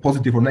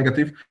 positive or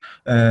negative,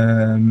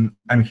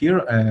 I'm here.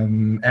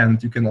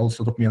 And you can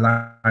also drop me a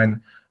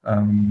line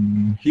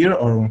here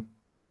or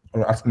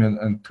ask me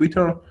on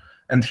Twitter.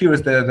 And here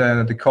is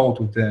the code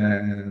with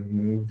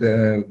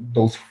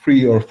those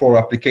 3 or 4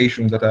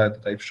 applications that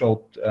I've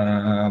showed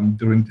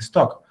during this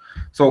talk.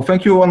 So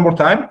thank you one more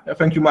time.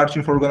 Thank you,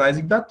 Marcin, for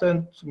organizing that,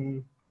 and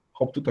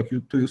hope to talk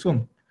to you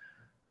soon.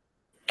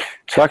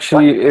 So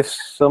actually, if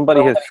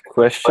somebody has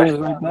questions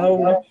right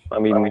now, I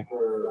mean,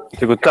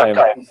 it's a good time.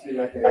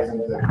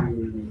 Mechanisms that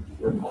you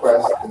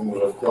request and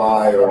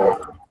reply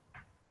or...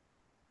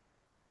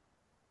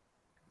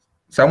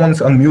 Someone's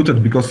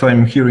unmuted because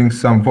I'm hearing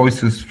some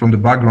voices from the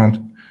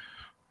background.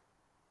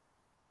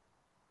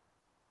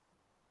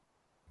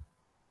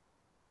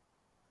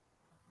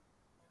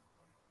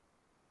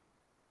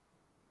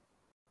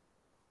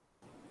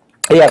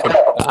 Yeah,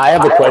 I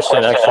have a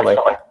question actually.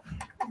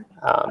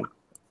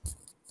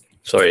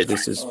 Sorry,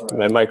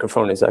 my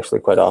microphone is actually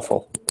quite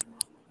awful.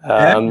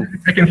 Yeah,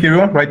 I can hear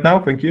you right now.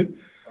 Thank you.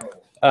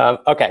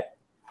 Okay,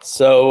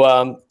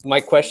 so my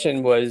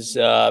question was: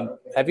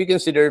 have you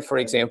considered, for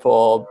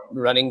example,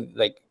 running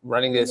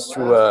this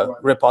through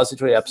a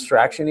repository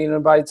abstraction in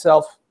and by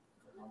itself?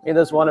 I mean,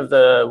 that's one of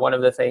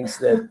the things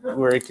that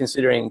we're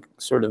considering,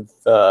 sort of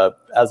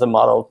as a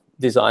model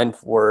designed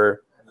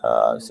for.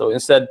 So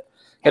instead,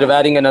 kind of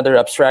adding another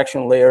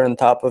abstraction layer on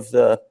top of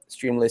the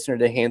stream listener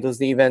that handles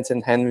the events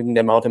and handling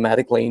them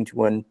automatically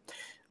into an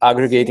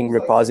aggregating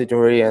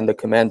repository and the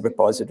command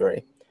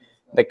repository,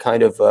 that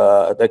kind of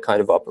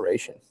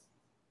operation.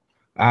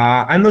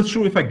 I'm not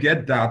sure if I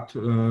get that.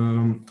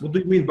 What do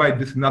you mean by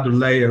this another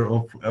layer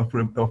of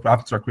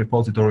abstract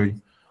repository?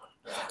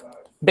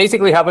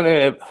 Basically,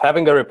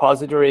 having a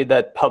repository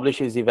that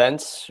publishes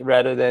events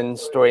rather than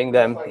storing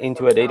them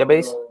into a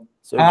database.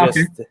 So just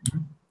okay.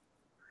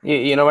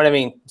 You know what I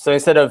mean. So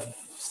instead of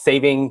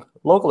saving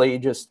locally,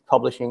 just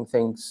publishing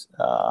things.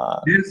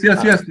 Yes.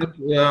 The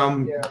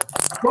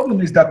problem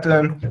is that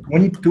we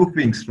need 2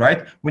 things,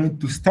 right? We need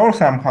to store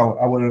somehow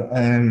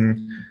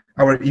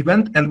our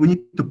event, and we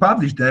need to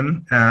publish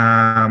them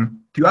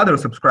to other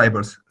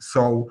subscribers.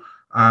 So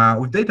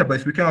with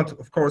database, we cannot,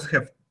 of course,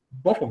 have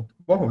both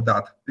of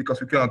that, because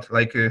we cannot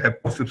have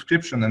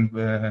subscription and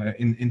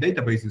in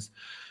databases.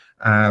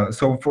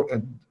 So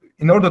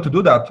in order to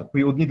do that,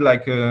 we would need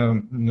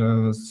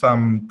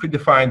some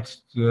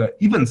predefined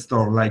event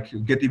store, like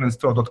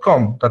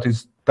geteventstore.com, that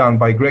is done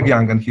by Greg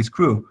Young and his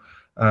crew,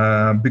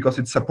 because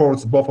it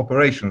supports both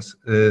operations,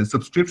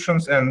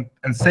 subscriptions and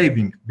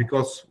saving,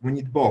 because we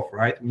need both,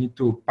 right? We need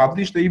to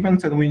publish the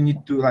events and we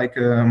need to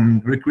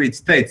recreate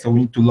state, so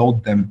we need to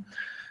load them.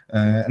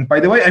 And by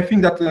the way, I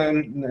think that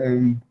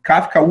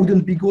Kafka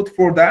wouldn't be good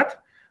for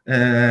that,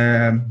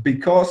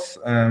 because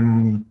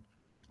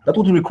that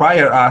would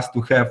require us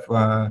to have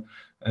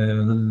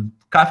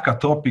Kafka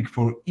topic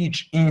for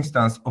each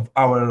instance of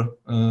our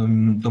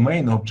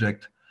domain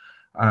object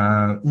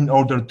in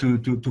order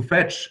to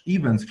fetch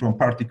events from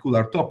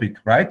particular topic,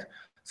 right?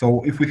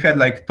 So if we had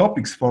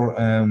topics for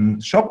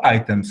shop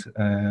items,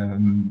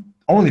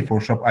 only for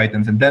shop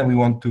items, and then we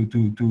want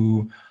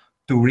to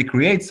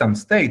recreate some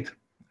state,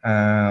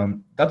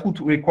 that would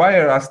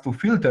require us to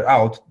filter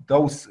out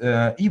those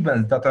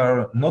events that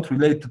are not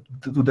related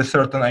to the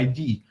certain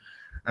ID.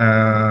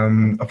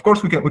 Of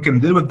course, we can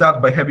deal with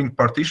that by having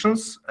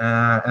partitions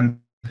and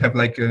have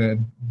a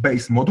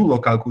base modulo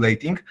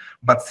calculating,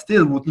 but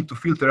still would need to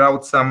filter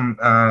out some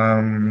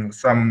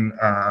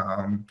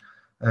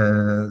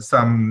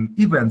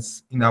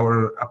events in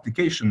our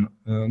application.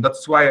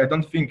 That's why I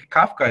don't think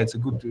Kafka is a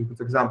good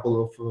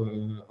example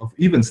of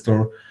event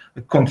store,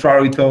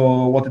 contrary to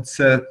what it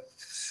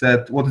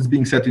what is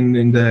being said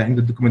in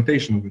the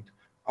documentation of it.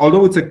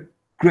 Although it's a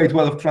great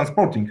way of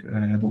transporting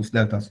those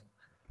deltas.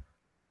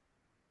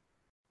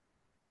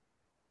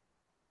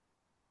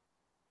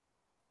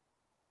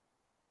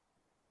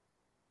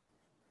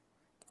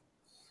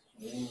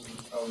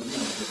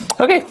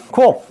 Okay,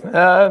 cool.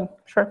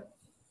 Sure.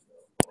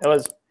 I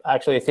was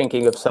actually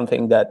thinking of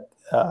something that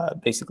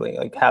basically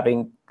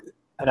having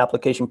an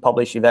application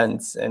publish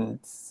events and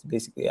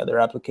basically other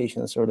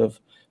applications sort of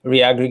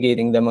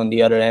reaggregating them on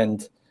the other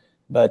end.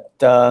 But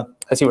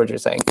I see what you're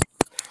saying.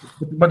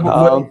 But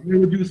where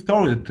would you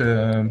store it?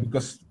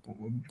 Because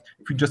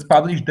if you just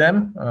publish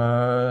them,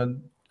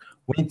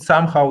 we need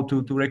somehow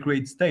to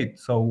recreate state.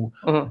 So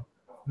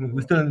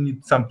we still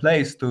need some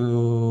place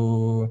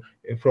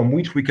from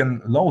which we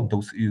can load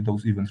those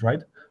events,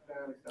 right?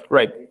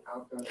 Right.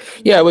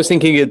 Yeah, I was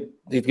thinking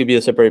it could be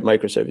a separate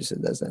microservice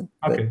that does that.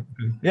 Okay.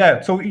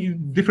 Yeah. So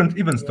different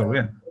event store.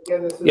 Yeah.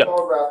 Yeah.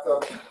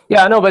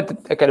 Yeah. No,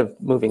 but kind of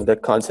moving the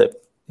concept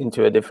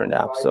into a different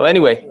app. So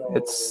anyway,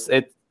 it's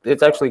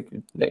actually,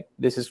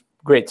 this is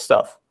great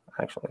stuff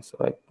actually. So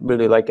I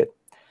really like it.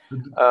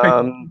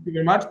 Thank you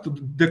very much.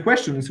 The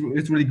question is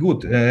really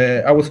good.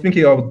 I was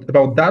thinking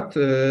about that,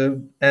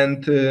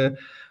 and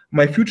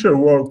my future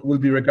work will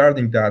be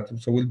regarding that.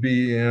 So we'll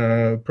be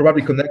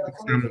probably connecting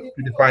some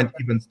predefined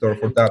event store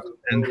for that,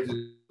 and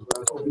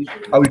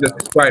how you just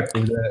described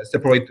with the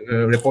separate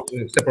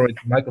separate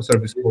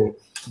microservice for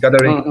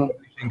gathering and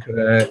publishing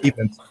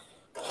events.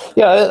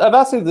 Yeah, I've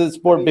asked you this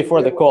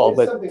before the call,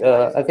 but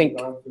I think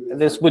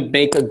this would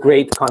make a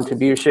great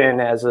contribution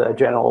as a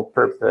general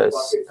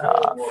purpose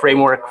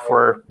framework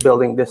for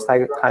building this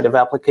kind of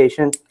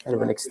application, kind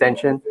of an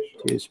extension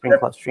to Spring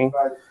Clustering.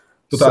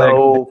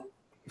 So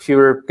if you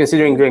were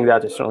considering doing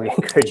that, I strongly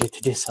encourage you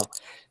to do so.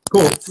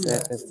 Cool.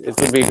 It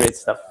would be great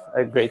stuff,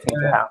 a great thing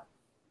to have.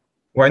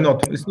 Why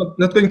not? It's not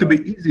going to be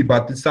easy,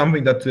 but it's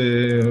something that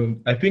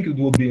I think it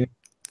will be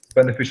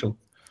beneficial.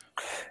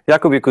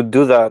 Jakub, you could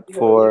do that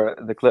for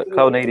the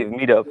Cloud Native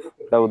meetup.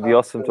 That would be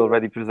awesome to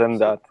already present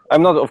that.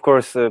 I'm not, of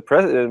course,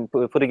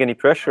 putting any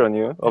pressure on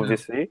you,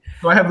 obviously.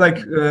 So I have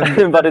like...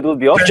 but it would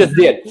be awesome. Just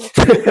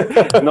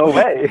did. No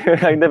way.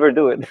 I never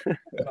do it.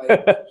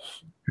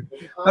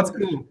 That's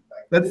cool.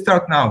 Let's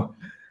start now.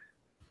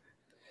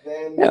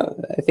 Yeah,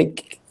 I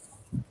think...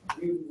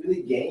 Do you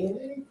really gain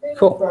anything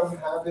Cool. from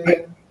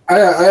having...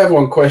 I have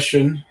one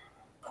question.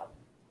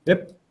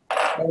 Yep.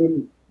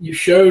 You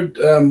showed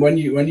when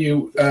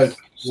you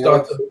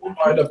start to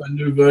write up a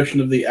new version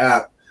of the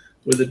app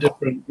with a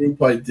different group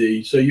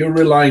ID. So you're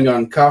relying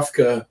on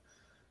Kafka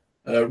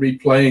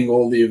replaying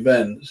all the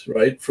events,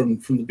 right, from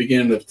the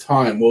beginning of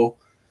time. Well,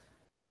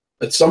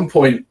 at some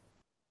point,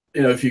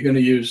 you know, if you're going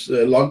to use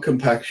log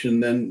compaction,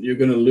 then you're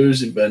going to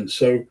lose events.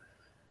 So,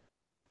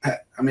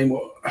 I mean,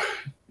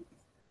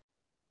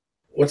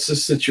 what's the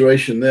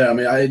situation there? I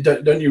mean,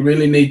 don't you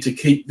really need to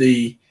keep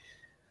the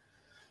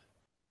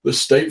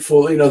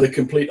stateful, you know, the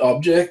complete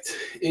object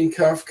in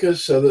Kafka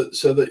so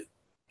that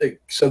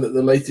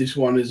the latest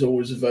one is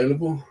always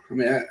available? I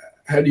mean,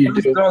 how do you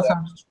do There are that?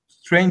 some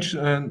strange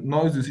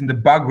noises in the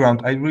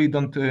background. I really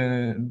don't.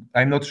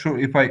 I'm not sure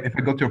if I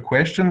got your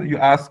question. You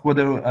asked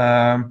whether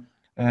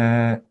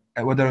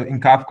in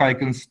Kafka I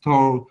can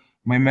store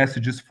my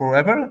messages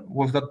forever.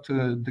 Was that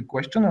the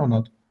question or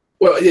not?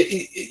 Well,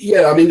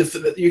 yeah. I mean,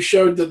 you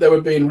showed that they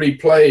were being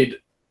replayed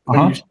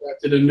when you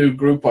started a new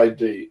group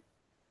ID,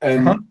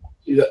 and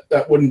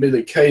that wouldn't be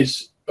the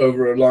case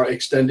over a long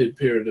extended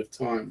period of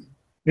time.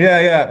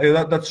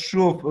 Yeah, that's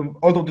true.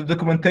 Although the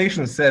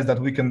documentation says that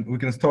we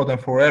can store them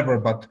forever,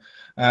 but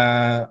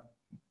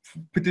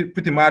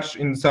pretty much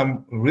in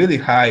some really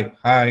high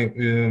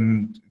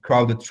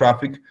crowded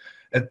traffic,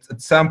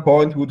 at some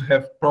point would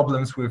have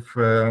problems with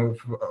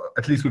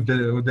at least with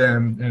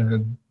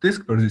the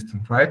disk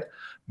persistence, right?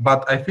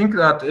 But I think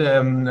that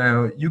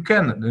you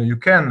can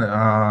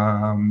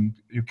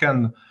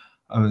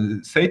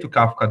say to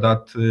Kafka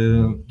that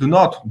do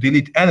not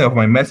delete any of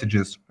my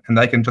messages, and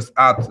I can just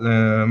add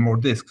more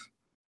disks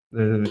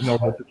in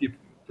order to keep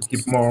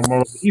more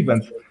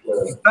events.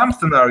 In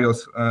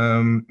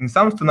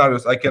some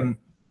scenarios, I can.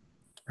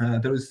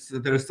 There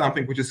is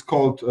something which is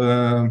called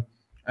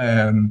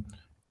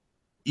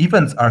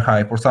events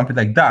archive or something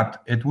like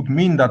that. It would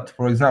mean that,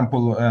 for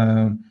example,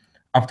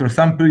 after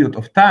some period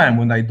of time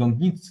when I don't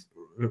need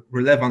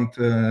relevant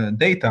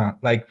data,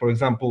 like for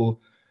example,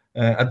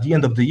 at the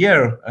end of the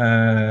year,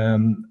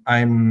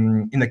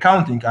 I'm in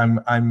accounting.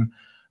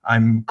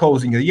 I'm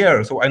closing a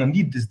year, so I don't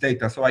need this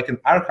data. So I can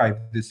archive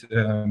this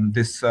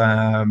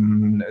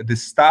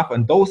stuff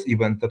and those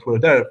events that were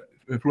there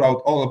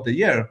throughout all of the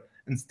year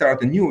and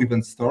start a new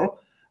event store.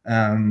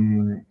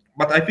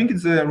 But I think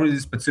it's really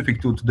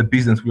specific to the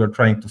business we are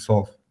trying to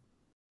solve.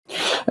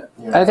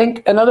 I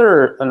think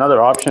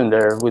another option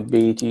there would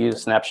be to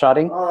use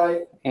snapshotting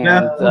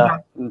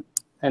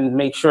and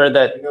make sure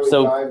that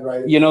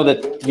you know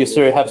that you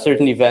have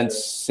certain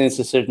events since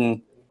a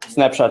certain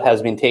snapshot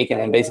has been taken,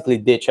 and basically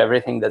ditch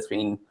everything that's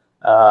been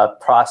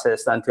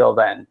processed until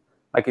then.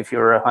 Like if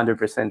you're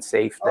 100%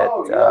 safe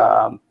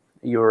that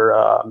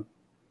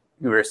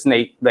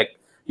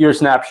your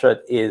snapshot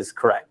is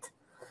correct.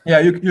 Yeah,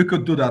 you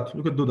could do that.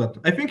 You could do that.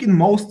 I think in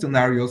most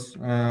scenarios,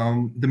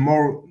 the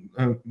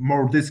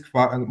more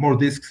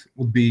disks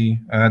would be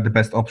the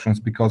best options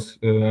because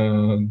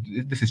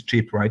this is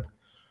cheap, right?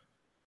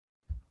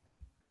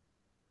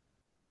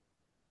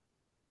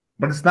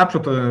 But the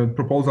snapshot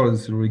proposal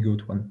is a really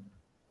good one.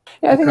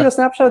 Yeah, I think the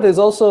snapshot is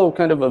also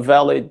kind of a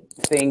valid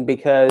thing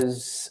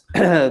because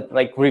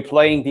like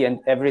replaying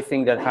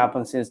everything that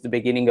happened since the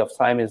beginning of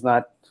time is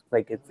not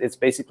like it's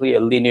basically a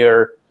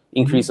linear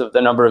increase of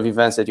the number of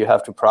events that you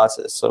have to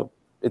process. So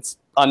it's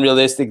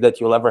unrealistic that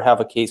you'll ever have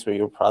a case where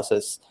you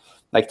process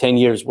like 10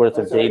 years worth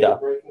of data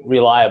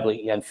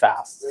reliably and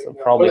fast. So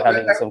probably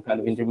having some kind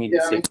of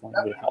intermediate state point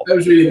would help. That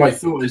was really my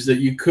thought, is that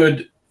you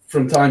could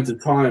from time to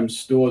time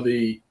store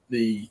the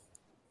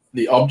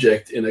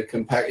object in a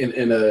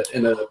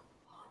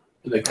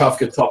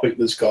Kafka topic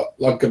that's got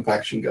log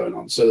compaction going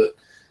on, so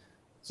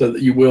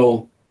that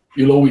you'll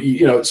always,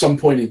 you know, at some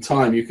point in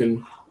time you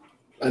can.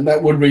 And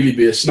that would really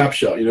be a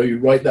snapshot. You know, you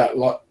write that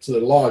to the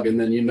log, and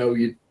then you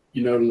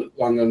no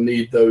longer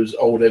need those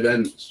old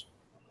events.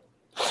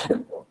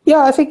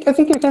 Yeah, I think you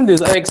can do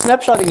that. Like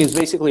snapshotting is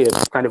basically a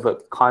kind of a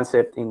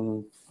concept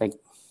in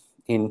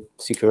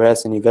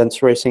CQRS and event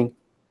tracing.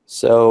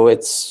 So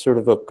it's sort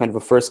of a kind of a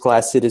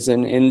first-class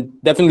citizen, and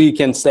definitely you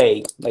can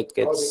say like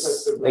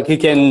it's like you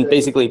can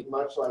basically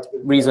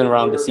reason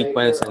around the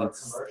sequence and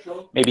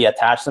maybe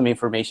attach some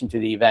information to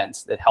the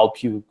events that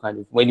help you kind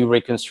of when you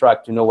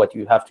reconstruct to know what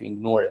you have to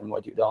ignore and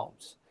what you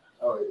don't.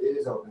 Oh, it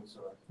is open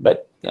source.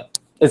 But yeah,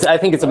 I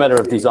think it's a matter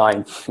of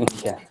design.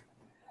 Yeah.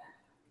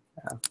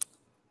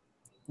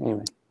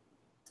 Anyway.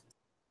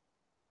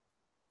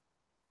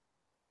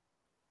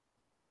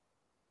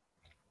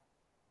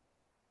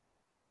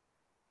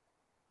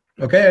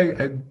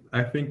 Okay,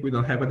 I think we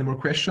don't have any more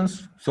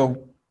questions.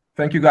 So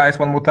thank you guys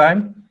one more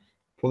time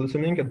for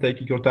listening and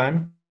taking your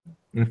time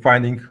in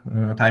finding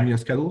time in your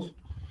schedules.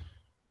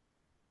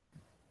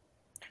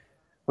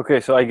 Okay,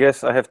 so I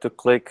guess I have to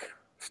click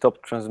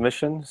stop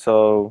transmission.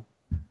 So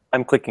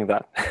I'm clicking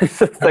that.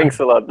 So thanks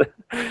a lot.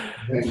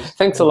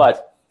 Thanks a lot.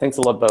 Thanks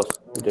a lot, both,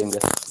 for doing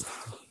this.